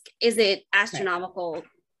risk. Is it astronomical? Right.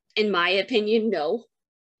 In my opinion, no.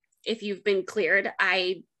 If you've been cleared,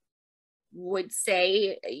 I would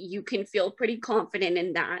say you can feel pretty confident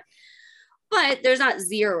in that. But there's not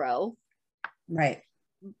zero. Right.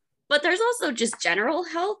 But there's also just general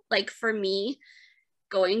health. Like for me,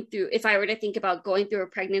 if I were to think about going through a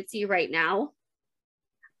pregnancy right now,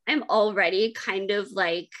 I'm already kind of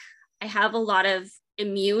like, I have a lot of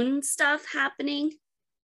immune stuff happening.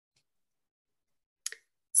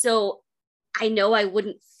 So I know I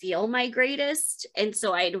wouldn't feel my greatest. And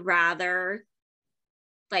so I'd rather,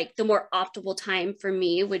 like, the more optimal time for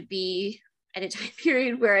me would be at a time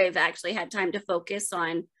period where I've actually had time to focus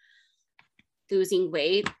on losing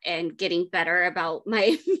weight and getting better about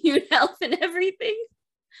my immune health and everything.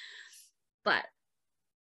 But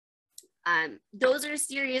those are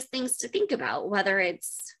serious things to think about, whether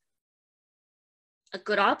it's a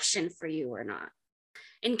good option for you or not.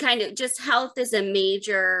 And kind of just health is a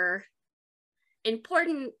major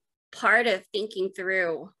important part of thinking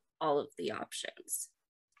through all of the options.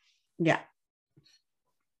 Yeah.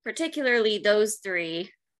 Particularly those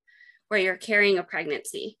three where you're carrying a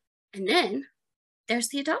pregnancy. And then there's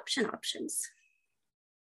the adoption options,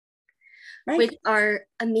 right, which are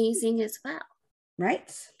amazing as well.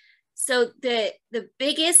 Right. So the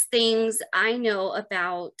biggest things I know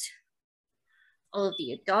about all of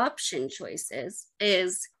the adoption choices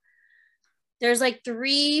is there's like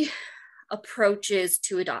 3 approaches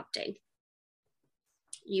to adopting.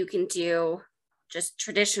 You can do just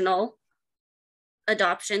traditional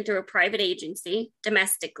adoption through a private agency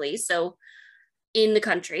domestically, so in the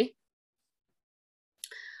country,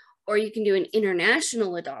 or you can do an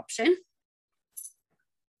international adoption,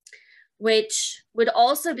 which would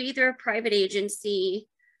also be through a private agency,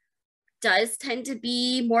 does tend to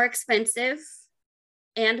be more expensive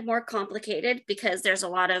and more complicated because there's a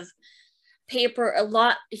lot of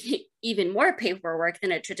even more paperwork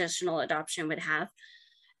than a traditional adoption would have,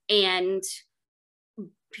 and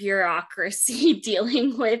bureaucracy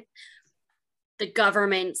dealing with the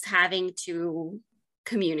governments having to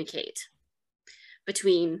communicate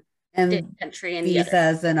between this country and visas the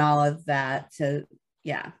other. And all of that. So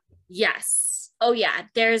yeah. Yes. Oh yeah.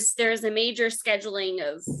 There's a major scheduling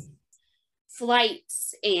of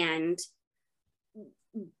flights and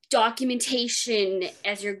documentation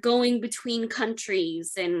as you're going between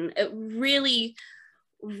countries, and really,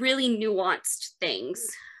 really nuanced things.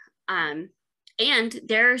 And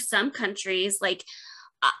there are some countries, like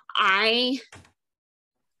I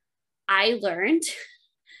learned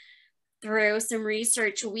through some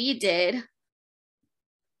research we did,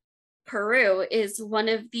 Peru is one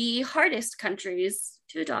of the hardest countries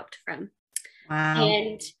to adopt from. Wow.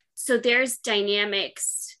 And so there's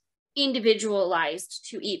dynamics individualized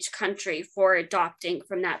to each country for adopting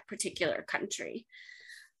from that particular country.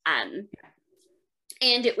 And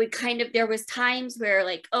it would there was times where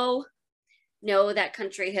like, oh, no, that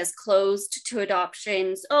country has closed to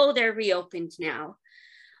adoptions. Oh, they're reopened now.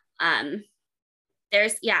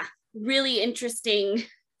 There's, really interesting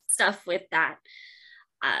stuff with that.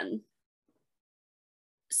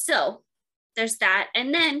 So there's that.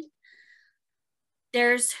 And then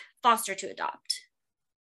there's foster to adopt,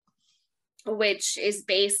 which is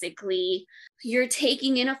basically you're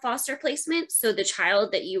taking in a foster placement. So the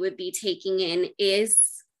child that you would be taking in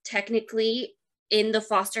is technically in the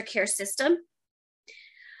foster care system,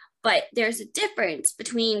 But there's a difference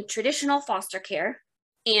between traditional foster care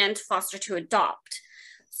and foster to adopt.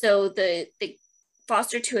 So the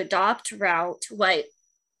foster to adopt route, what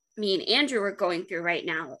me and Andrew are going through right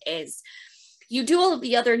now, is you do all of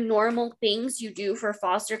the other normal things you do for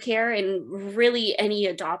foster care and really any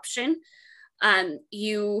adoption.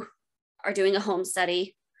 You are doing a home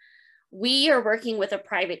study. We are working with a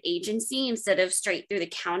private agency instead of straight through the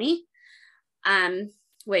county,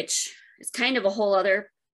 which is kind of a whole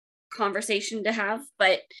other conversation to have.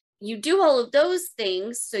 But you do all of those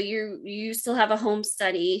things. So you still have a home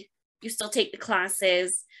study, you still take the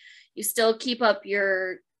classes, you still keep up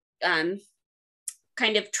your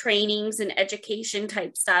kind of trainings and education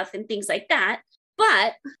type stuff and things like that.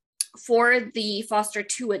 But for the foster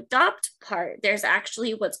to adopt part, there's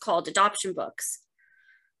actually what's called adoption books,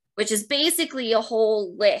 which is basically a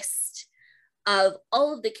whole list of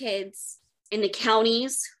all of the kids in the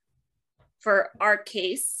counties. For our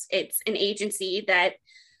case, it's an agency that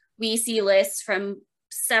we see lists from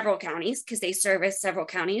several counties because they service several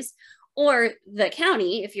counties, or the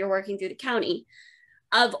county, if you're working through the county,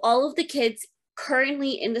 of all of the kids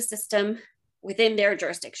currently in the system within their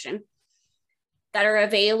jurisdiction that are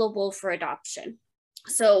available for adoption.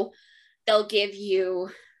 So they'll give you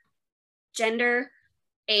gender,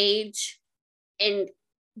 age, and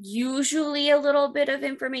usually a little bit of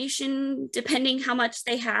information depending how much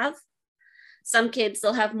they have. Some kids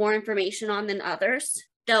they'll have more information on than others.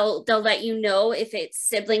 They'll let you know if it's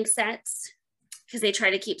sibling sets because they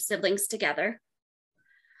try to keep siblings together.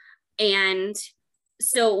 And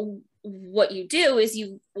so what you do is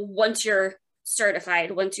once you're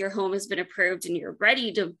certified, once your home has been approved and you're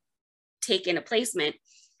ready to take in a placement,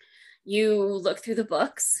 you look through the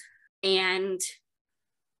books and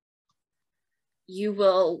you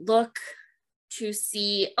will look to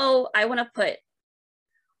see, oh, I want to put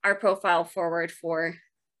our profile forward for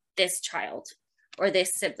this child or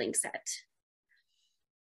this sibling set.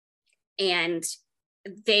 And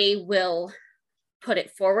they will put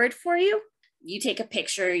it forward for you. You take a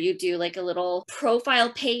picture, you do like a little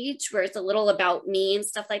profile page where it's a little about me and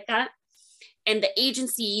stuff like that. And the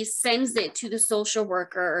agency sends it to the social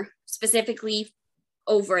worker specifically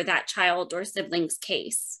over that child or sibling's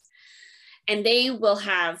case. And they will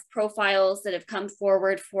have profiles that have come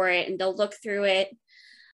forward for it, and they'll look through it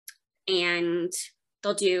and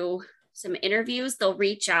they'll do some interviews. They'll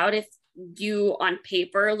reach out if you on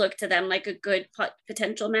paper look to them like a good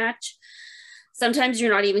potential match. Sometimes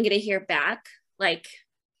you're not even going to hear back. Like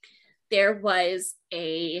there was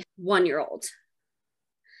a 1-year-old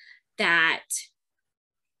that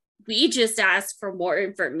we just asked for more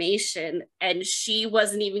information and she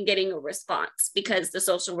wasn't even getting a response because the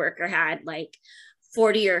social worker had like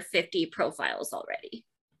 40 or 50 profiles already.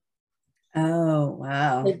 Oh,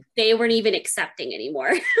 wow. So they weren't even accepting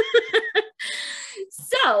anymore.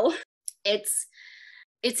 So it's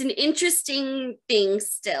an interesting thing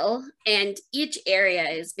still, and each area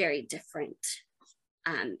is very different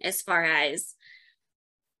as far as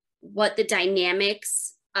what the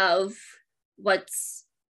dynamics of what's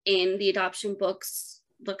in the adoption books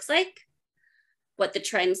looks like, what the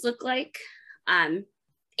trends look like,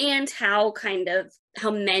 and how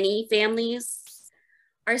many families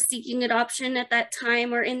are seeking adoption at that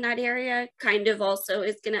time or in that area kind of also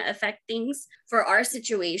is going to affect things. For our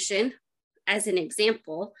situation, as an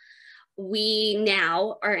example, we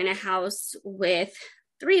now are in a house with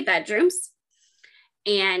 3 bedrooms.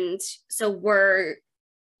 And so we're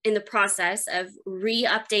in the process of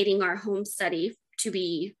re-updating our home study to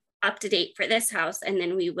be up to date for this house. And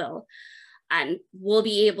then we'll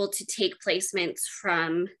be able to take placements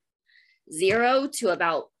from 0 to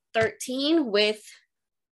about 13 with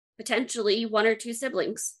potentially 1 or 2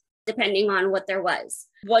 siblings, depending on what there was.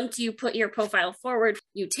 Once you put your profile forward,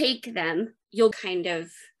 you take them, you'll kind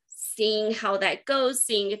of seeing how that goes,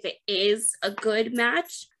 seeing if it is a good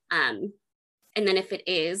match. And then if it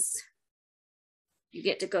is, you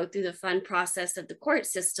get to go through the fun process of the court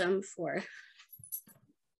system for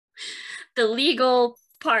the legal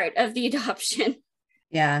part of the adoption.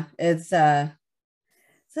 Yeah, it's a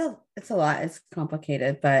lot. It's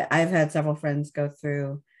complicated, but I've had several friends go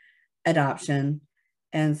through adoption,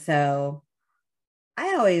 and so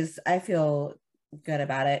I feel good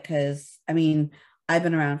about it because I mean I've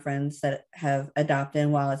been around friends that have adopted,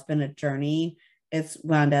 and while it's been a journey, it's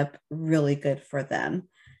wound up really good for them,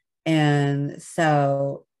 and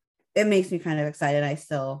so it makes me kind of excited. I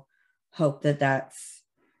still hope that that's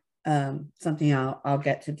something I'll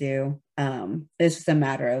get to do. It's just a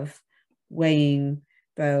matter of weighing,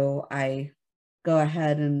 though I go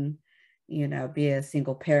ahead and be a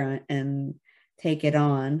single parent and take it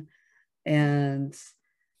on, and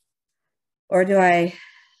or do I,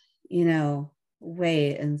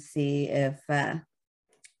 wait and see if I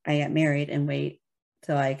get married and wait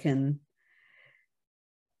till I can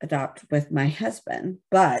adopt with my husband,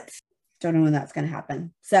 but don't know when that's going to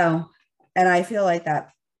happen. So, and I feel like that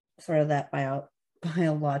sort of that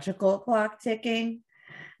biological clock ticking,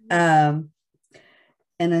 in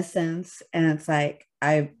a sense. And it's like,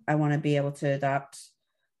 I want to be able to adopt,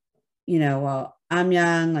 while I'm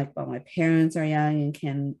young, like while my parents are young and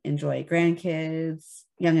can enjoy grandkids,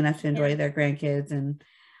 young enough to enjoy their grandkids and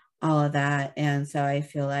all of that. And so I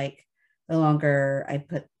feel like the longer I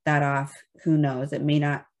put that off, who knows, it may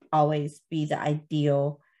not always be the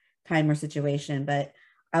ideal time or situation, but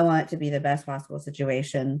I want it to be the best possible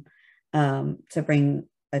situation to bring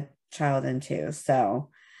a child into. So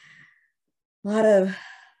a lot of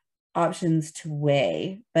options to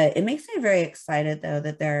weigh, but it makes me very excited though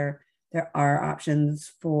that there are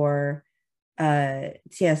options for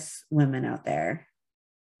TS women out there.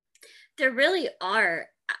 There really are.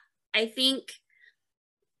 I think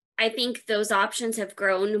those options have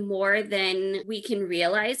grown more than we can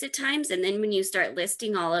realize at times. And then when you start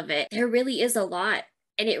listing all of it, there really is a lot.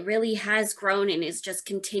 And it really has grown and is just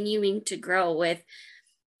continuing to grow with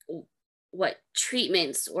what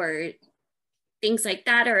treatments or things like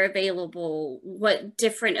that are available, what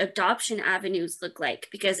different adoption avenues look like,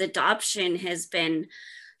 because adoption has been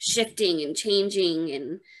shifting and changing,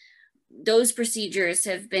 and those procedures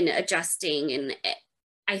have been adjusting. And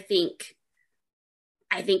I think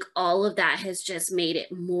all of that has just made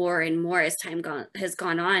it more and more, as time has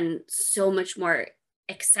gone on, so much more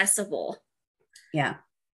accessible. Yeah.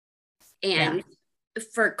 And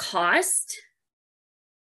for cost,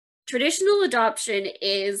 traditional adoption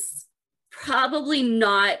is probably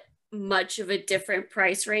not much of a different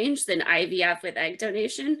price range than IVF with egg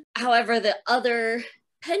donation. However, the other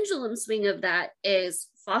pendulum swing of that is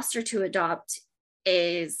foster to adopt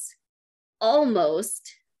is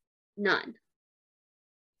almost none.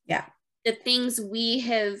 Yeah. The things we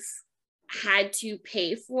have had to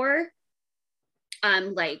pay for,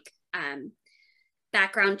 like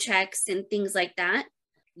background checks and things like that,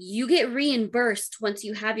 you get reimbursed once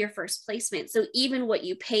you have your first placement. So even what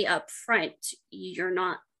you pay up front, you're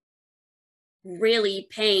not really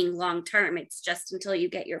paying long term. It's just until you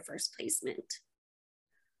get your first placement.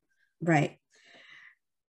 Right.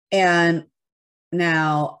 And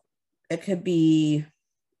now it could be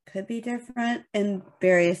different in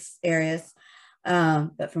various areas.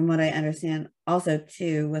 But from what I understand, also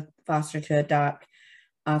too, with foster to adopt,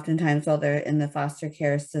 oftentimes while they're in the foster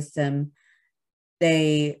care system,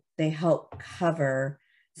 they help cover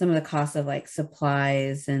some of the costs of like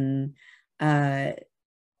supplies and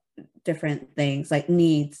different things, like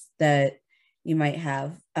needs that you might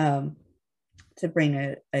have to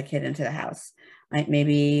bring a kid into the house. Like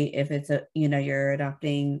maybe if it's you're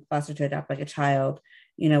adopting, foster to adopt like a child,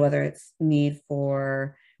 whether it's need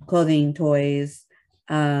for clothing, toys,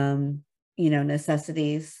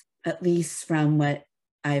 necessities. At least from what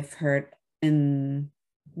I've heard in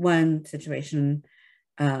one situation,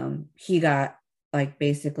 he got like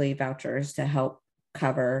basically vouchers to help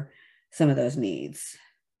cover some of those needs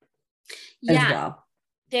as well.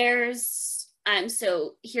 There's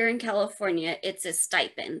so here in California, it's a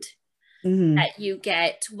stipend that you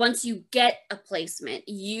get once you get a placement.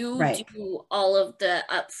 You do all of the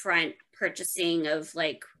upfront purchasing of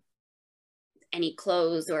like any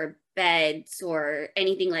clothes or beds or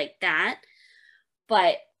anything like that.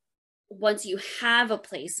 But once you have a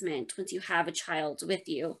placement, once you have a child with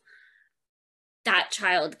you, that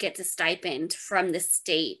child gets a stipend from the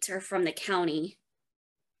state or from the county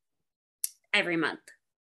every month.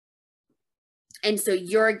 And so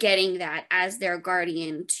you're getting that as their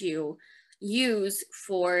guardian to use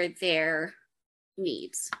for their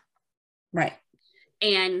needs. Right.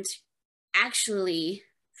 And actually,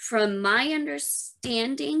 from my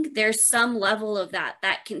understanding, there's some level of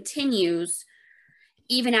that continues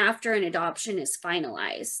even after an adoption is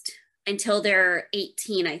finalized until they're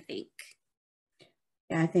 18, I think.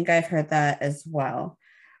 Yeah, I think I've heard that as well,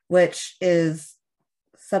 which is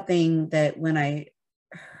something that when I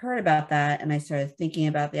heard about that and I started thinking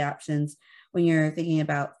about the options, when you're thinking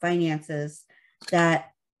about finances,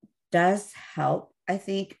 that does help, I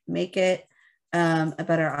think, make it a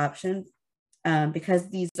better option, because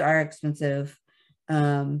these are expensive,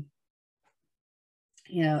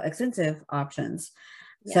 expensive options.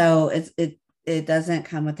 Yeah. So it doesn't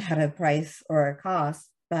come without a price or a cost,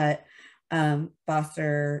 but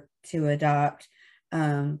foster to adopt,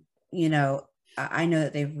 I know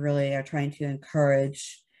that they really are trying to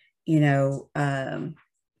encourage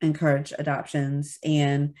adoptions.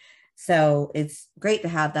 And So it's great to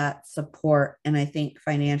have that support. And I think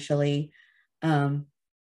financially, um,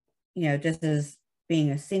 just as being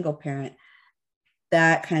a single parent,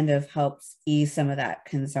 that kind of helps ease some of that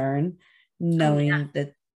concern, Oh yeah. knowing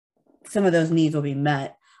that some of those needs will be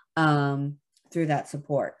met through that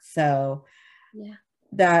support. So Yeah.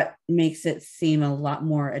 that makes it seem a lot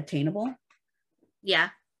more attainable. Yeah.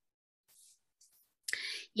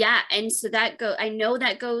 Yeah. And so I know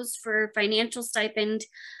that goes for financial stipend.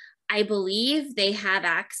 I believe they have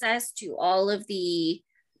access to all of the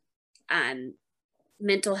um,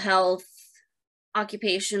 mental health,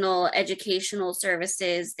 occupational, educational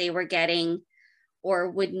services they were getting or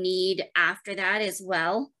would need after that as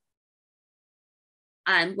well.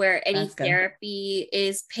 Where any That's good. therapy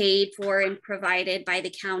is paid for and provided by the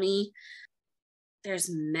county. There's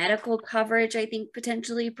medical coverage, I think,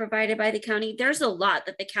 potentially provided by the county. There's a lot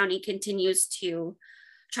that the county continues to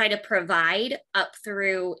try to provide up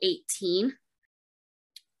through 18.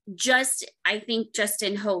 I think, just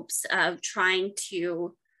in hopes of trying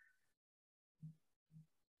to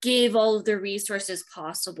give all of the resources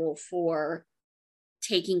possible for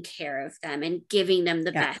taking care of them and giving them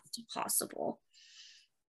the Yeah. best possible.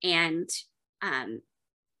 And um,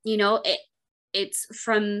 you know, it's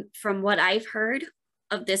from what I've heard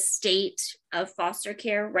of this state of foster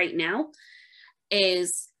care right now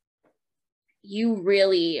is you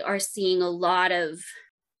really are seeing a lot of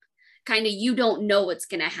kind of, you don't know what's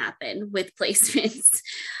going to happen with placements.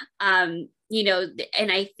 And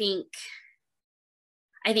I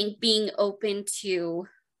think being open to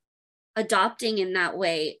adopting in that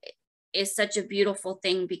way is such a beautiful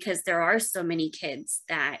thing, because there are so many kids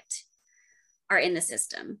that are in the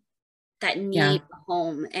system that Yeah. need a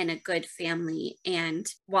home and a good family. And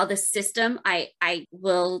while the system, I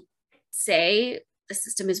will say the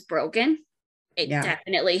system is broken, it Yeah.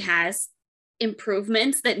 definitely has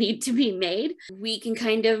improvements that need to be made. We can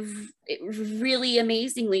kind of really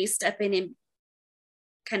amazingly step in and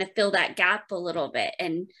kind of fill that gap a little bit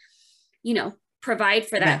and, provide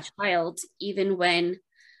for Yeah. that child, even when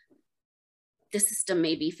the system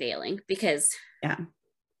may be failing, because Yeah.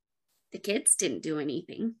 the kids didn't do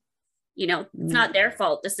anything. It's Mm, not their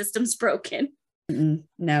fault. The system's broken.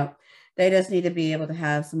 no, they just need to be able to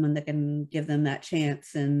have someone that can give them that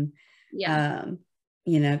chance and, Yeah. um,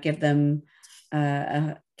 give them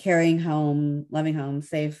a caring home, loving home,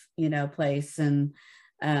 safe, place, and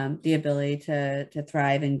the ability to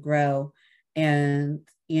thrive and grow. And,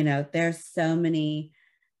 there's so many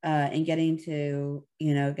in getting to,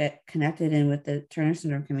 get connected in with the Turner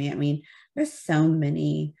syndrome community. I mean, there's so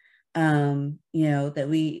many, that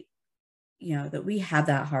we have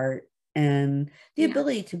that heart and the Yeah.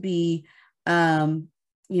 ability to be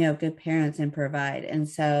good parents and provide. And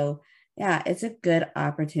so yeah, it's a good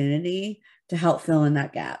opportunity to help fill in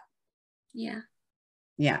that gap. Yeah.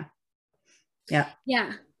 Yeah. Yeah.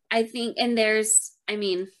 Yeah. I think, and there's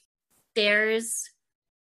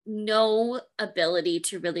no ability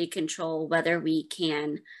to really control whether we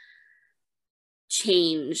can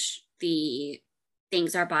change the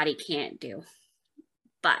things our body can't do.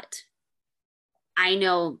 But I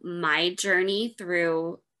know my journey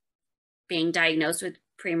through being diagnosed with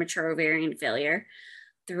premature ovarian failure,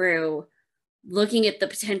 through looking at the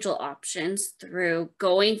potential options, through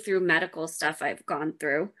going through medical stuff I've gone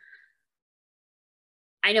through.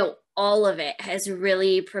 I know all of it has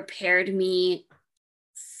really prepared me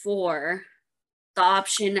for the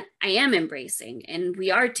option I am embracing and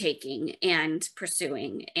we are taking and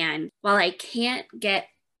pursuing. And while I can't get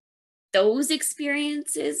those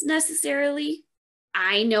experiences necessarily,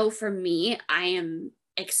 I know for me, I am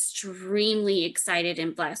extremely excited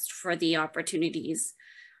and blessed for the opportunities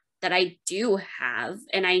that I do have.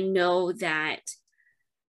 And I know that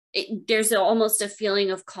there's almost a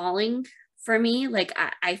feeling of calling for me. Like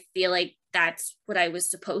I feel like that's what I was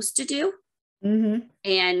supposed to do. Mm-hmm.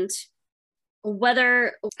 And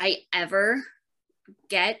whether I ever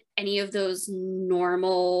get any of those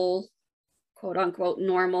normal, quote unquote,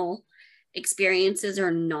 normal experiences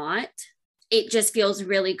or not, it just feels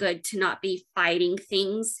really good to not be fighting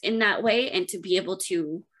things in that way and to be able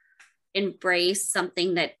to embrace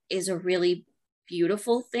something that is a really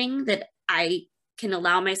beautiful thing that I can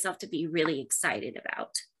allow myself to be really excited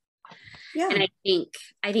about. Yeah. And I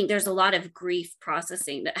think there's a lot of grief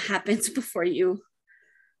processing that happens before you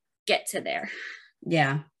get to there.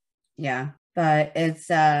 Yeah. Yeah. But it's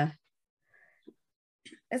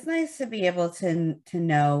nice to be able to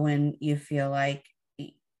know when you feel like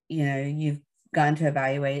you've gotten to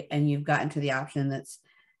evaluate and you've gotten to the option that's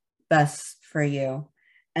best for you.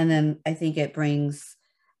 And then I think it brings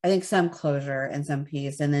some closure and some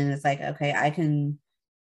peace. And then it's like, okay, I can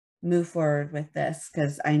move forward with this,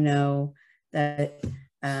 because I know that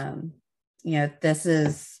um, this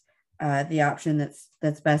is the option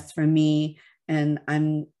that's best for me, and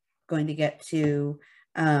I'm going to get to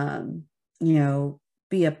um,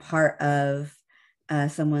 be a part of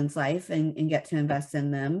someone's life, and get to invest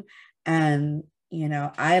in them. And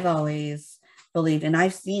I've always believed, and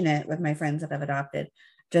I've seen it with my friends that I've adopted,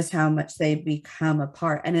 just how much they become a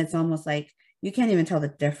part. And it's almost like you can't even tell the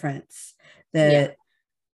difference that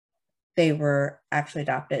they were actually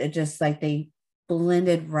adopted. It just like they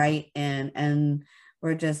blended right in and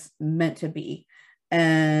were just meant to be.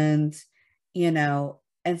 And,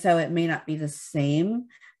 and so it may not be the same,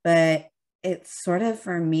 but it's sort of,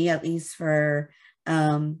 for me, at least for,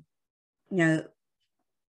 my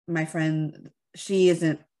friend, she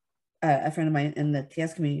isn't a friend of mine in the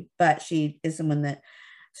TS community, but she is someone that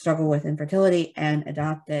struggled with infertility and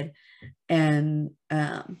adopted. And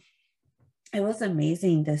it was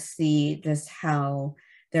amazing to see just how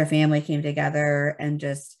their family came together, and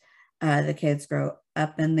just the kids grow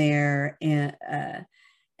up in there, and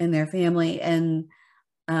in their family. And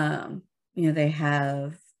they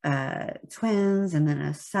have twins and then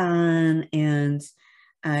a son, and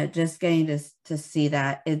just getting to see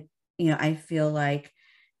that, it I feel like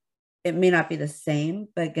it may not be the same,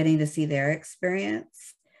 but getting to see their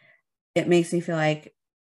experience, it makes me feel like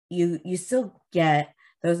you still get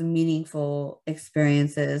those meaningful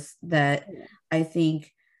experiences that I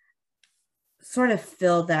think sort of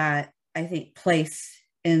fill that, I think, place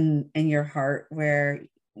in your heart where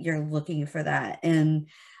you're looking for that. And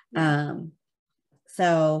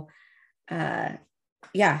so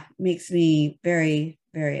makes me very,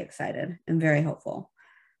 very excited and very hopeful.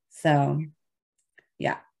 So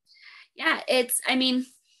yeah. It's, I mean,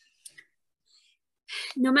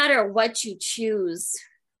 no matter what you choose,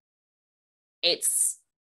 it's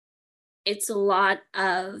a lot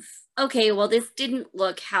of, okay, well, this didn't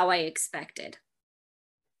look how I expected.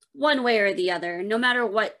 One way or the other, no matter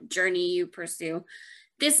what journey you pursue,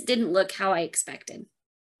 this didn't look how I expected.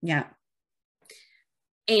 Yeah.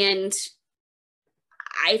 And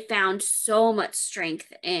I found so much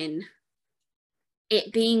strength in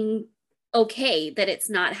it being okay that it's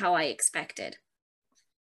not how I expected.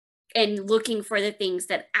 And looking for the things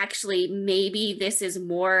that actually, maybe this is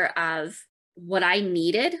more of what I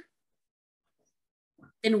needed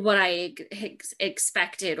than what I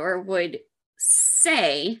expected or would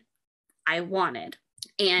say I wanted.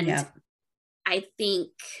 And I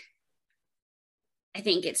think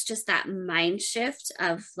it's just that mind shift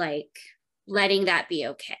of like letting that be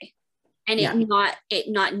okay, and it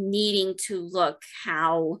not needing to look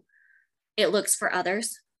how it looks for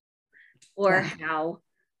others, or how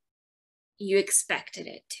you expected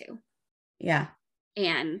it to. Yeah.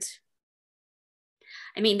 And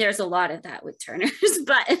I mean, there's a lot of that with Turners,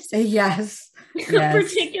 but yes.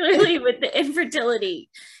 particularly with the infertility,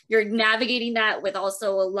 you're navigating that with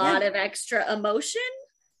also a lot of extra emotion.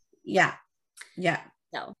 Yeah.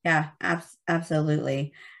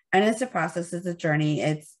 Absolutely. And it's a process, it's a journey.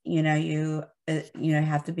 It's you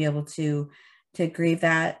have to be able to grieve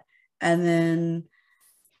that, and then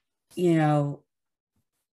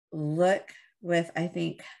look with, I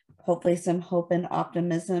think, hopefully some hope and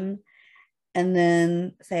optimism, and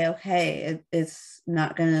then say, okay, it's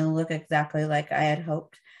not going to look exactly like I had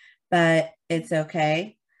hoped, but it's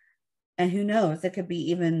okay. And who knows, it could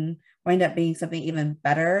be even wind up being something even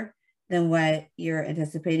better than what you're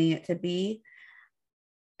anticipating it to be.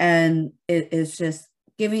 And it is just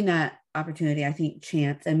giving that opportunity, I think,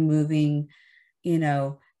 chance, and moving,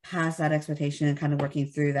 past that expectation, and kind of working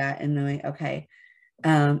through that, and knowing, okay,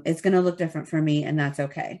 it's going to look different for me, and that's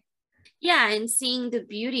okay. Yeah. And seeing the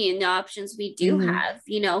beauty in the options we do have,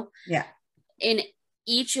 in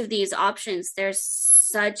each of these options, there's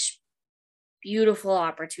such beautiful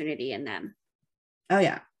opportunity in them. Oh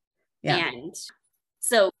yeah. And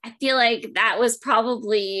so I feel like that was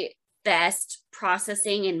probably best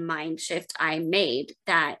processing and mind shift I made,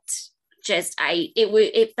 that just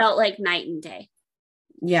it felt like night and day.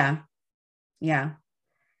 Yeah.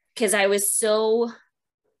 Because I was so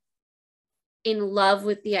in love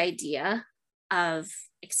with the idea of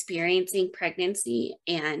experiencing pregnancy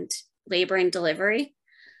and labor and delivery.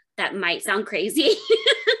 That might sound crazy.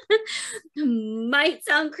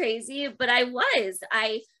 But I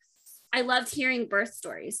loved hearing birth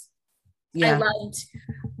stories. Yeah.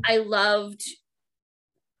 I loved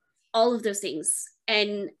all of those things.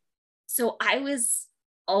 And so I was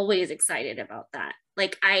always excited about that.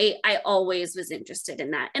 Like I always was interested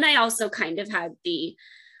in that. And I also kind of had the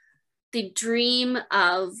dream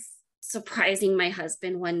of surprising my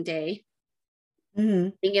husband one day Mm-hmm.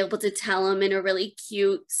 being able to tell him in a really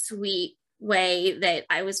cute, sweet way that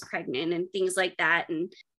I was pregnant and things like that.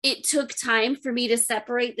 And it took time for me to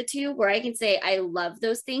separate the two, where I can say I love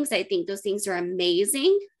those things. I think those things are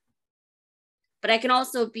amazing. But I can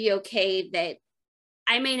also be okay that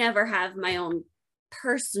I may never have my own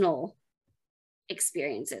personal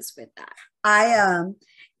experiences with that. I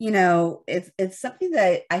it's something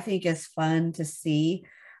that I think is fun to see.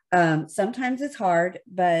 Sometimes it's hard,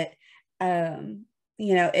 but it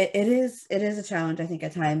is a challenge, I think,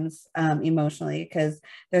 at times, emotionally, because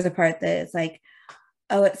there's a part that it's like,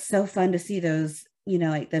 oh, it's so fun to see those,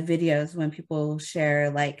 like the videos when people share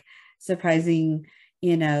like surprising,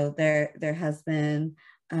 their husband,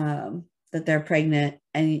 that they're pregnant,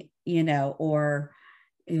 and or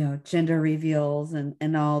gender reveals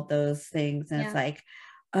and all those things. And it's Yeah. like,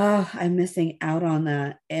 oh, I'm missing out on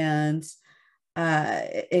that. And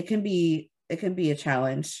it can be a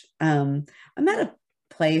challenge. I'm at a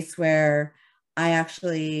place where I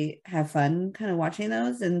actually have fun kind of watching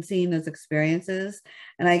those and seeing those experiences.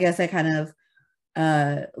 And I guess I kind of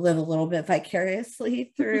live a little bit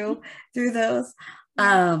vicariously through those.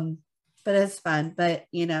 Yeah. But it's fun. But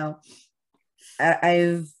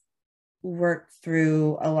I've worked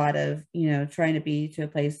through a lot of trying to be to a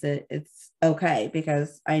place that it's okay,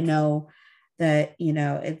 because I know that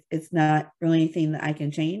it's not really anything that I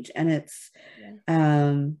can change, and it's Yeah.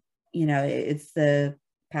 it's the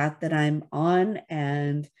path that I'm on.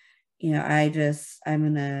 And I'm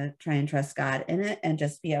gonna try and trust God in it and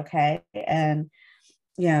just be okay. And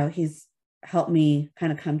he's helped me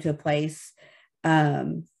kind of come to a place,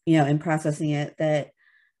 in processing it, that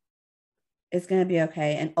it's going to be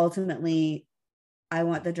okay. And ultimately, I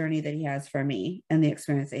want the journey that he has for me and the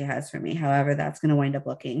experience that he has for me, however that's going to wind up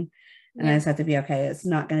looking. And I Yeah. just have to be okay. It's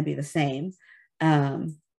not going to be the same.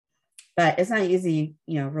 Um, but it's not easy,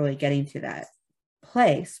 really getting to that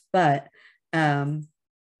place. But I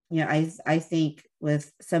think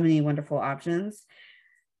with so many wonderful options,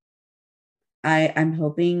 I'm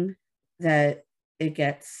hoping that it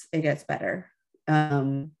gets better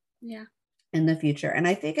Yeah. in the future. And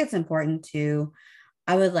I think it's important to,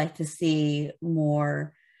 I would like to see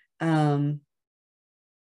more, um,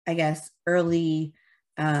 I guess, early,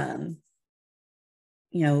 advocacy,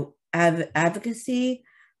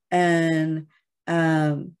 and,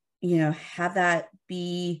 have that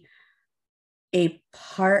be a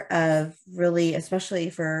part of, really, especially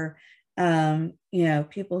for,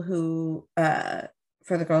 people who,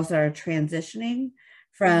 for the girls that are transitioning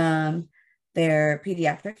Yeah. from their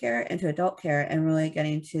pediatric care into adult care, and really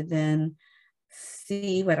getting to then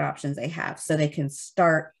see what options they have, so they can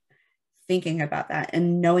start thinking about that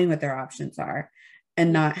and knowing what their options are, and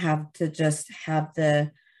Yeah. not have to just have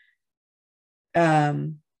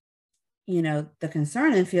um the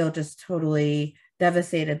concern and feel just totally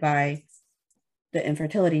devastated by the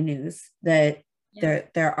infertility news, that Yeah.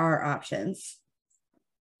 there are options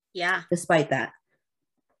Yeah. despite that.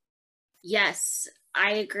 Yes,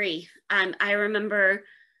 I agree. I remember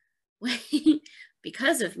when,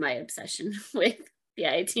 because of my obsession with the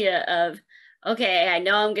idea of, okay, I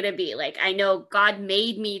know I'm gonna be like, I know God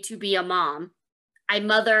made me to be a mom. I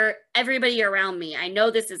mother everybody around me. I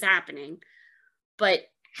know this is happening, but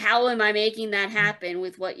how am I making that happen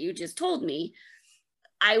with what you just told me?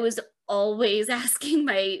 I was always asking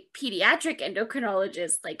my pediatric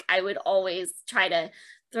endocrinologist, like I would always try to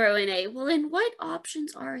throw in a, well, and what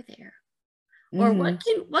options are there? Or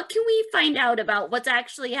Mm-hmm. what can we find out about what's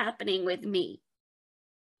actually happening with me?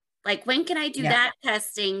 Like when can I do Yeah. that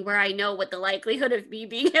testing where I know what the likelihood of me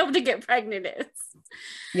being able to get pregnant is?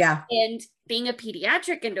 Yeah. And being a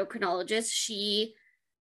pediatric endocrinologist, she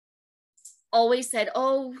always said,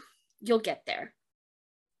 "Oh, you'll get there."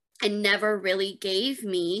 And never really gave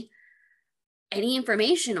me any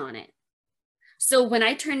information on it. So when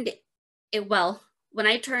I turned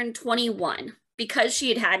 21, because she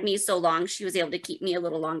had had me so long, she was able to keep me a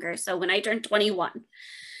little longer. So when I turned 21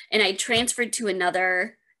 and I transferred to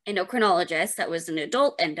another endocrinologist that was an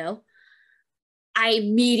adult endo, I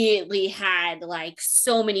immediately had like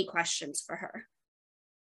so many questions for her.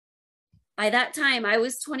 By that time, I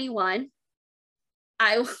was 21.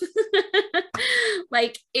 I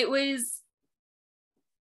like it was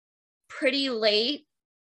pretty late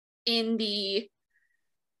in the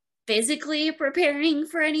physically preparing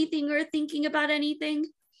for anything or thinking about anything.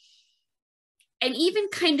 And even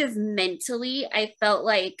kind of mentally, I felt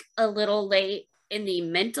like a little late in the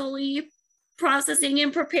mentally processing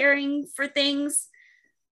and preparing for things,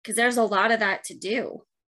 because there's a lot of that to do.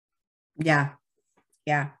 Yeah.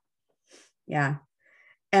 Yeah. Yeah.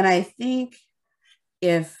 And I think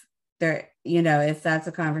if there, if that's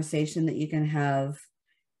a conversation that you can have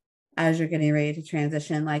as you're getting ready to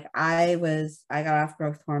transition. Like I got off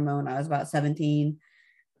growth hormone. I was about 17.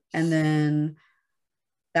 And then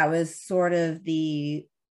that was sort of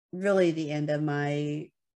really the end of my,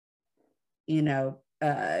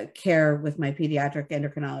 care with my pediatric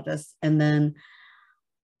endocrinologist. And then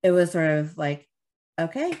it was sort of like,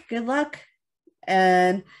 okay, good luck.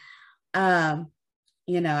 And, I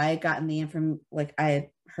had gotten the information, like I had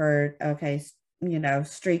heard, okay,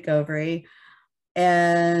 streak ovary,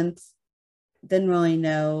 and didn't really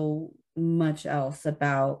know much else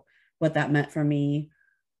about what that meant for me,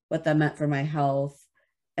 what that meant for my health,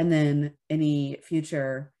 and then any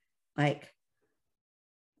future like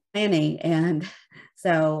planning. And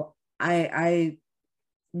so I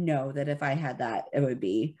know that if I had that, it would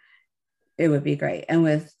be great. And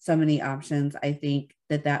with so many options, I think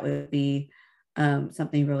that would be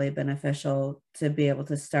something really beneficial to be able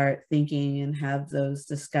to start thinking and have those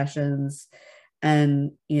discussions,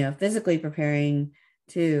 and physically preparing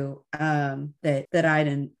too, that I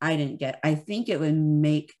didn't get. I think it would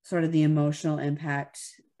make sort of the emotional impact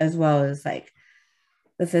as well as like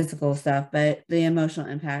the physical stuff, but the emotional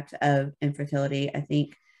impact of infertility, I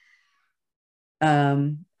think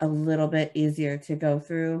a little bit easier to go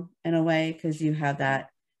through in a way, because you have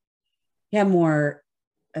more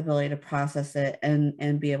ability to process it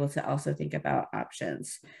and be able to also think about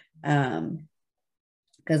options.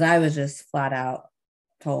 Because I was just flat out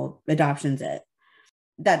told adoption's it.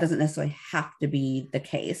 That doesn't necessarily have to be the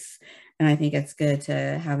case. And I think it's good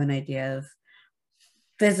to have an idea of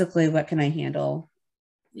physically what can I handle.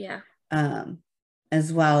 Yeah.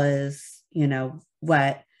 As well as,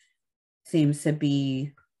 what seems to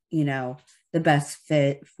be, the best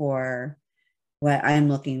fit for what I'm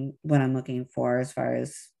looking for as far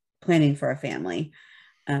as planning for a family.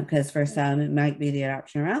 Because for some, it might be the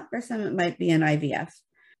adoption route, for some, it might be an IVF.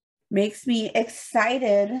 Makes me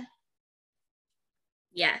excited.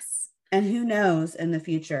 Yes. And who knows in the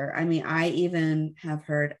future? I mean, I even have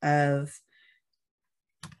heard of,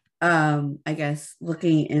 I guess,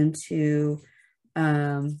 looking into,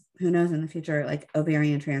 who knows in the future, like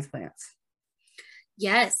ovarian transplants.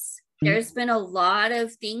 Yes. There's been a lot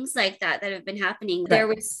of things like that have been happening. Right. There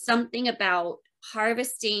was something about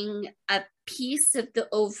harvesting a piece of the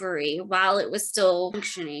ovary while it was still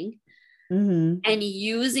functioning, and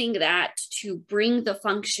using that to bring the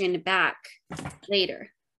function back later.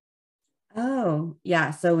 Oh,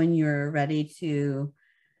 yeah. So when you're ready to,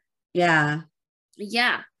 yeah.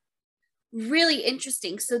 Yeah. Really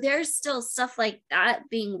interesting. So there's still stuff like that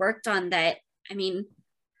being worked on that, I mean,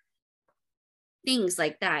 things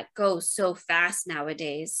like that go so fast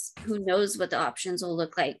nowadays. Who knows what the options will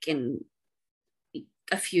look like in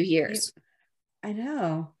a few years. I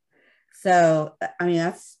know. So, I mean,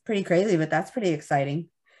 that's pretty crazy, but that's pretty exciting.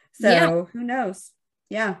 So yeah. Who knows?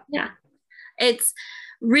 Yeah. Yeah. It's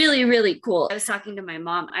really, really cool. I was talking to my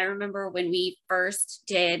mom. I remember when we first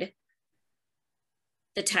did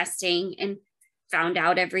the testing and found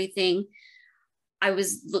out everything, I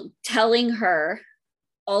was telling her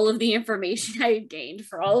all of the information I had gained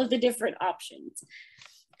for all of the different options.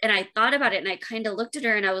 And I thought about it, and I kind of looked at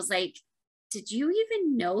her and I was like, did you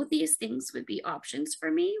even know these things would be options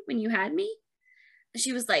for me when you had me? And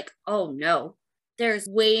she was like, oh no, there's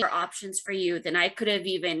way more options for you than I could have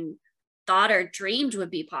even thought or dreamed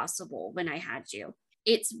would be possible when I had you.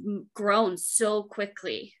 It's grown so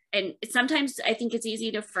quickly. And sometimes I think it's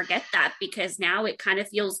easy to forget that, because now it kind of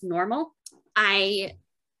feels normal. I'm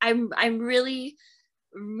really,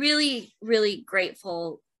 really, really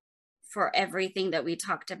grateful for everything that we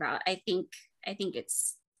talked about. I think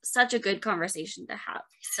it's such a good conversation to have.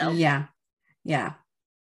 So yeah.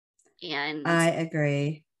 And I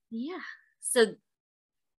agree. Yeah. So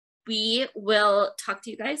we will talk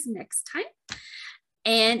to you guys next time,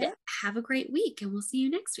 and have a great week, and we'll see you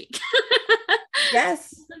next week.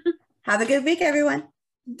 Yes. Have a good week, everyone.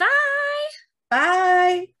 Bye.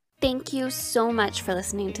 Bye. Thank you so much for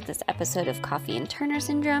listening to this episode of Coffee and Turner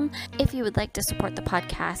Syndrome. If you would like to support the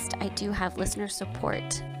podcast, I do have listener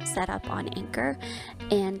support set up on Anchor.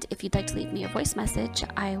 And if you'd like to leave me a voice message,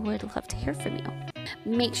 I would love to hear from you.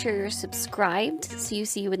 Make sure you're subscribed so you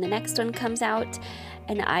see when the next one comes out.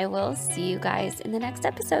 And I will see you guys in the next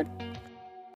episode.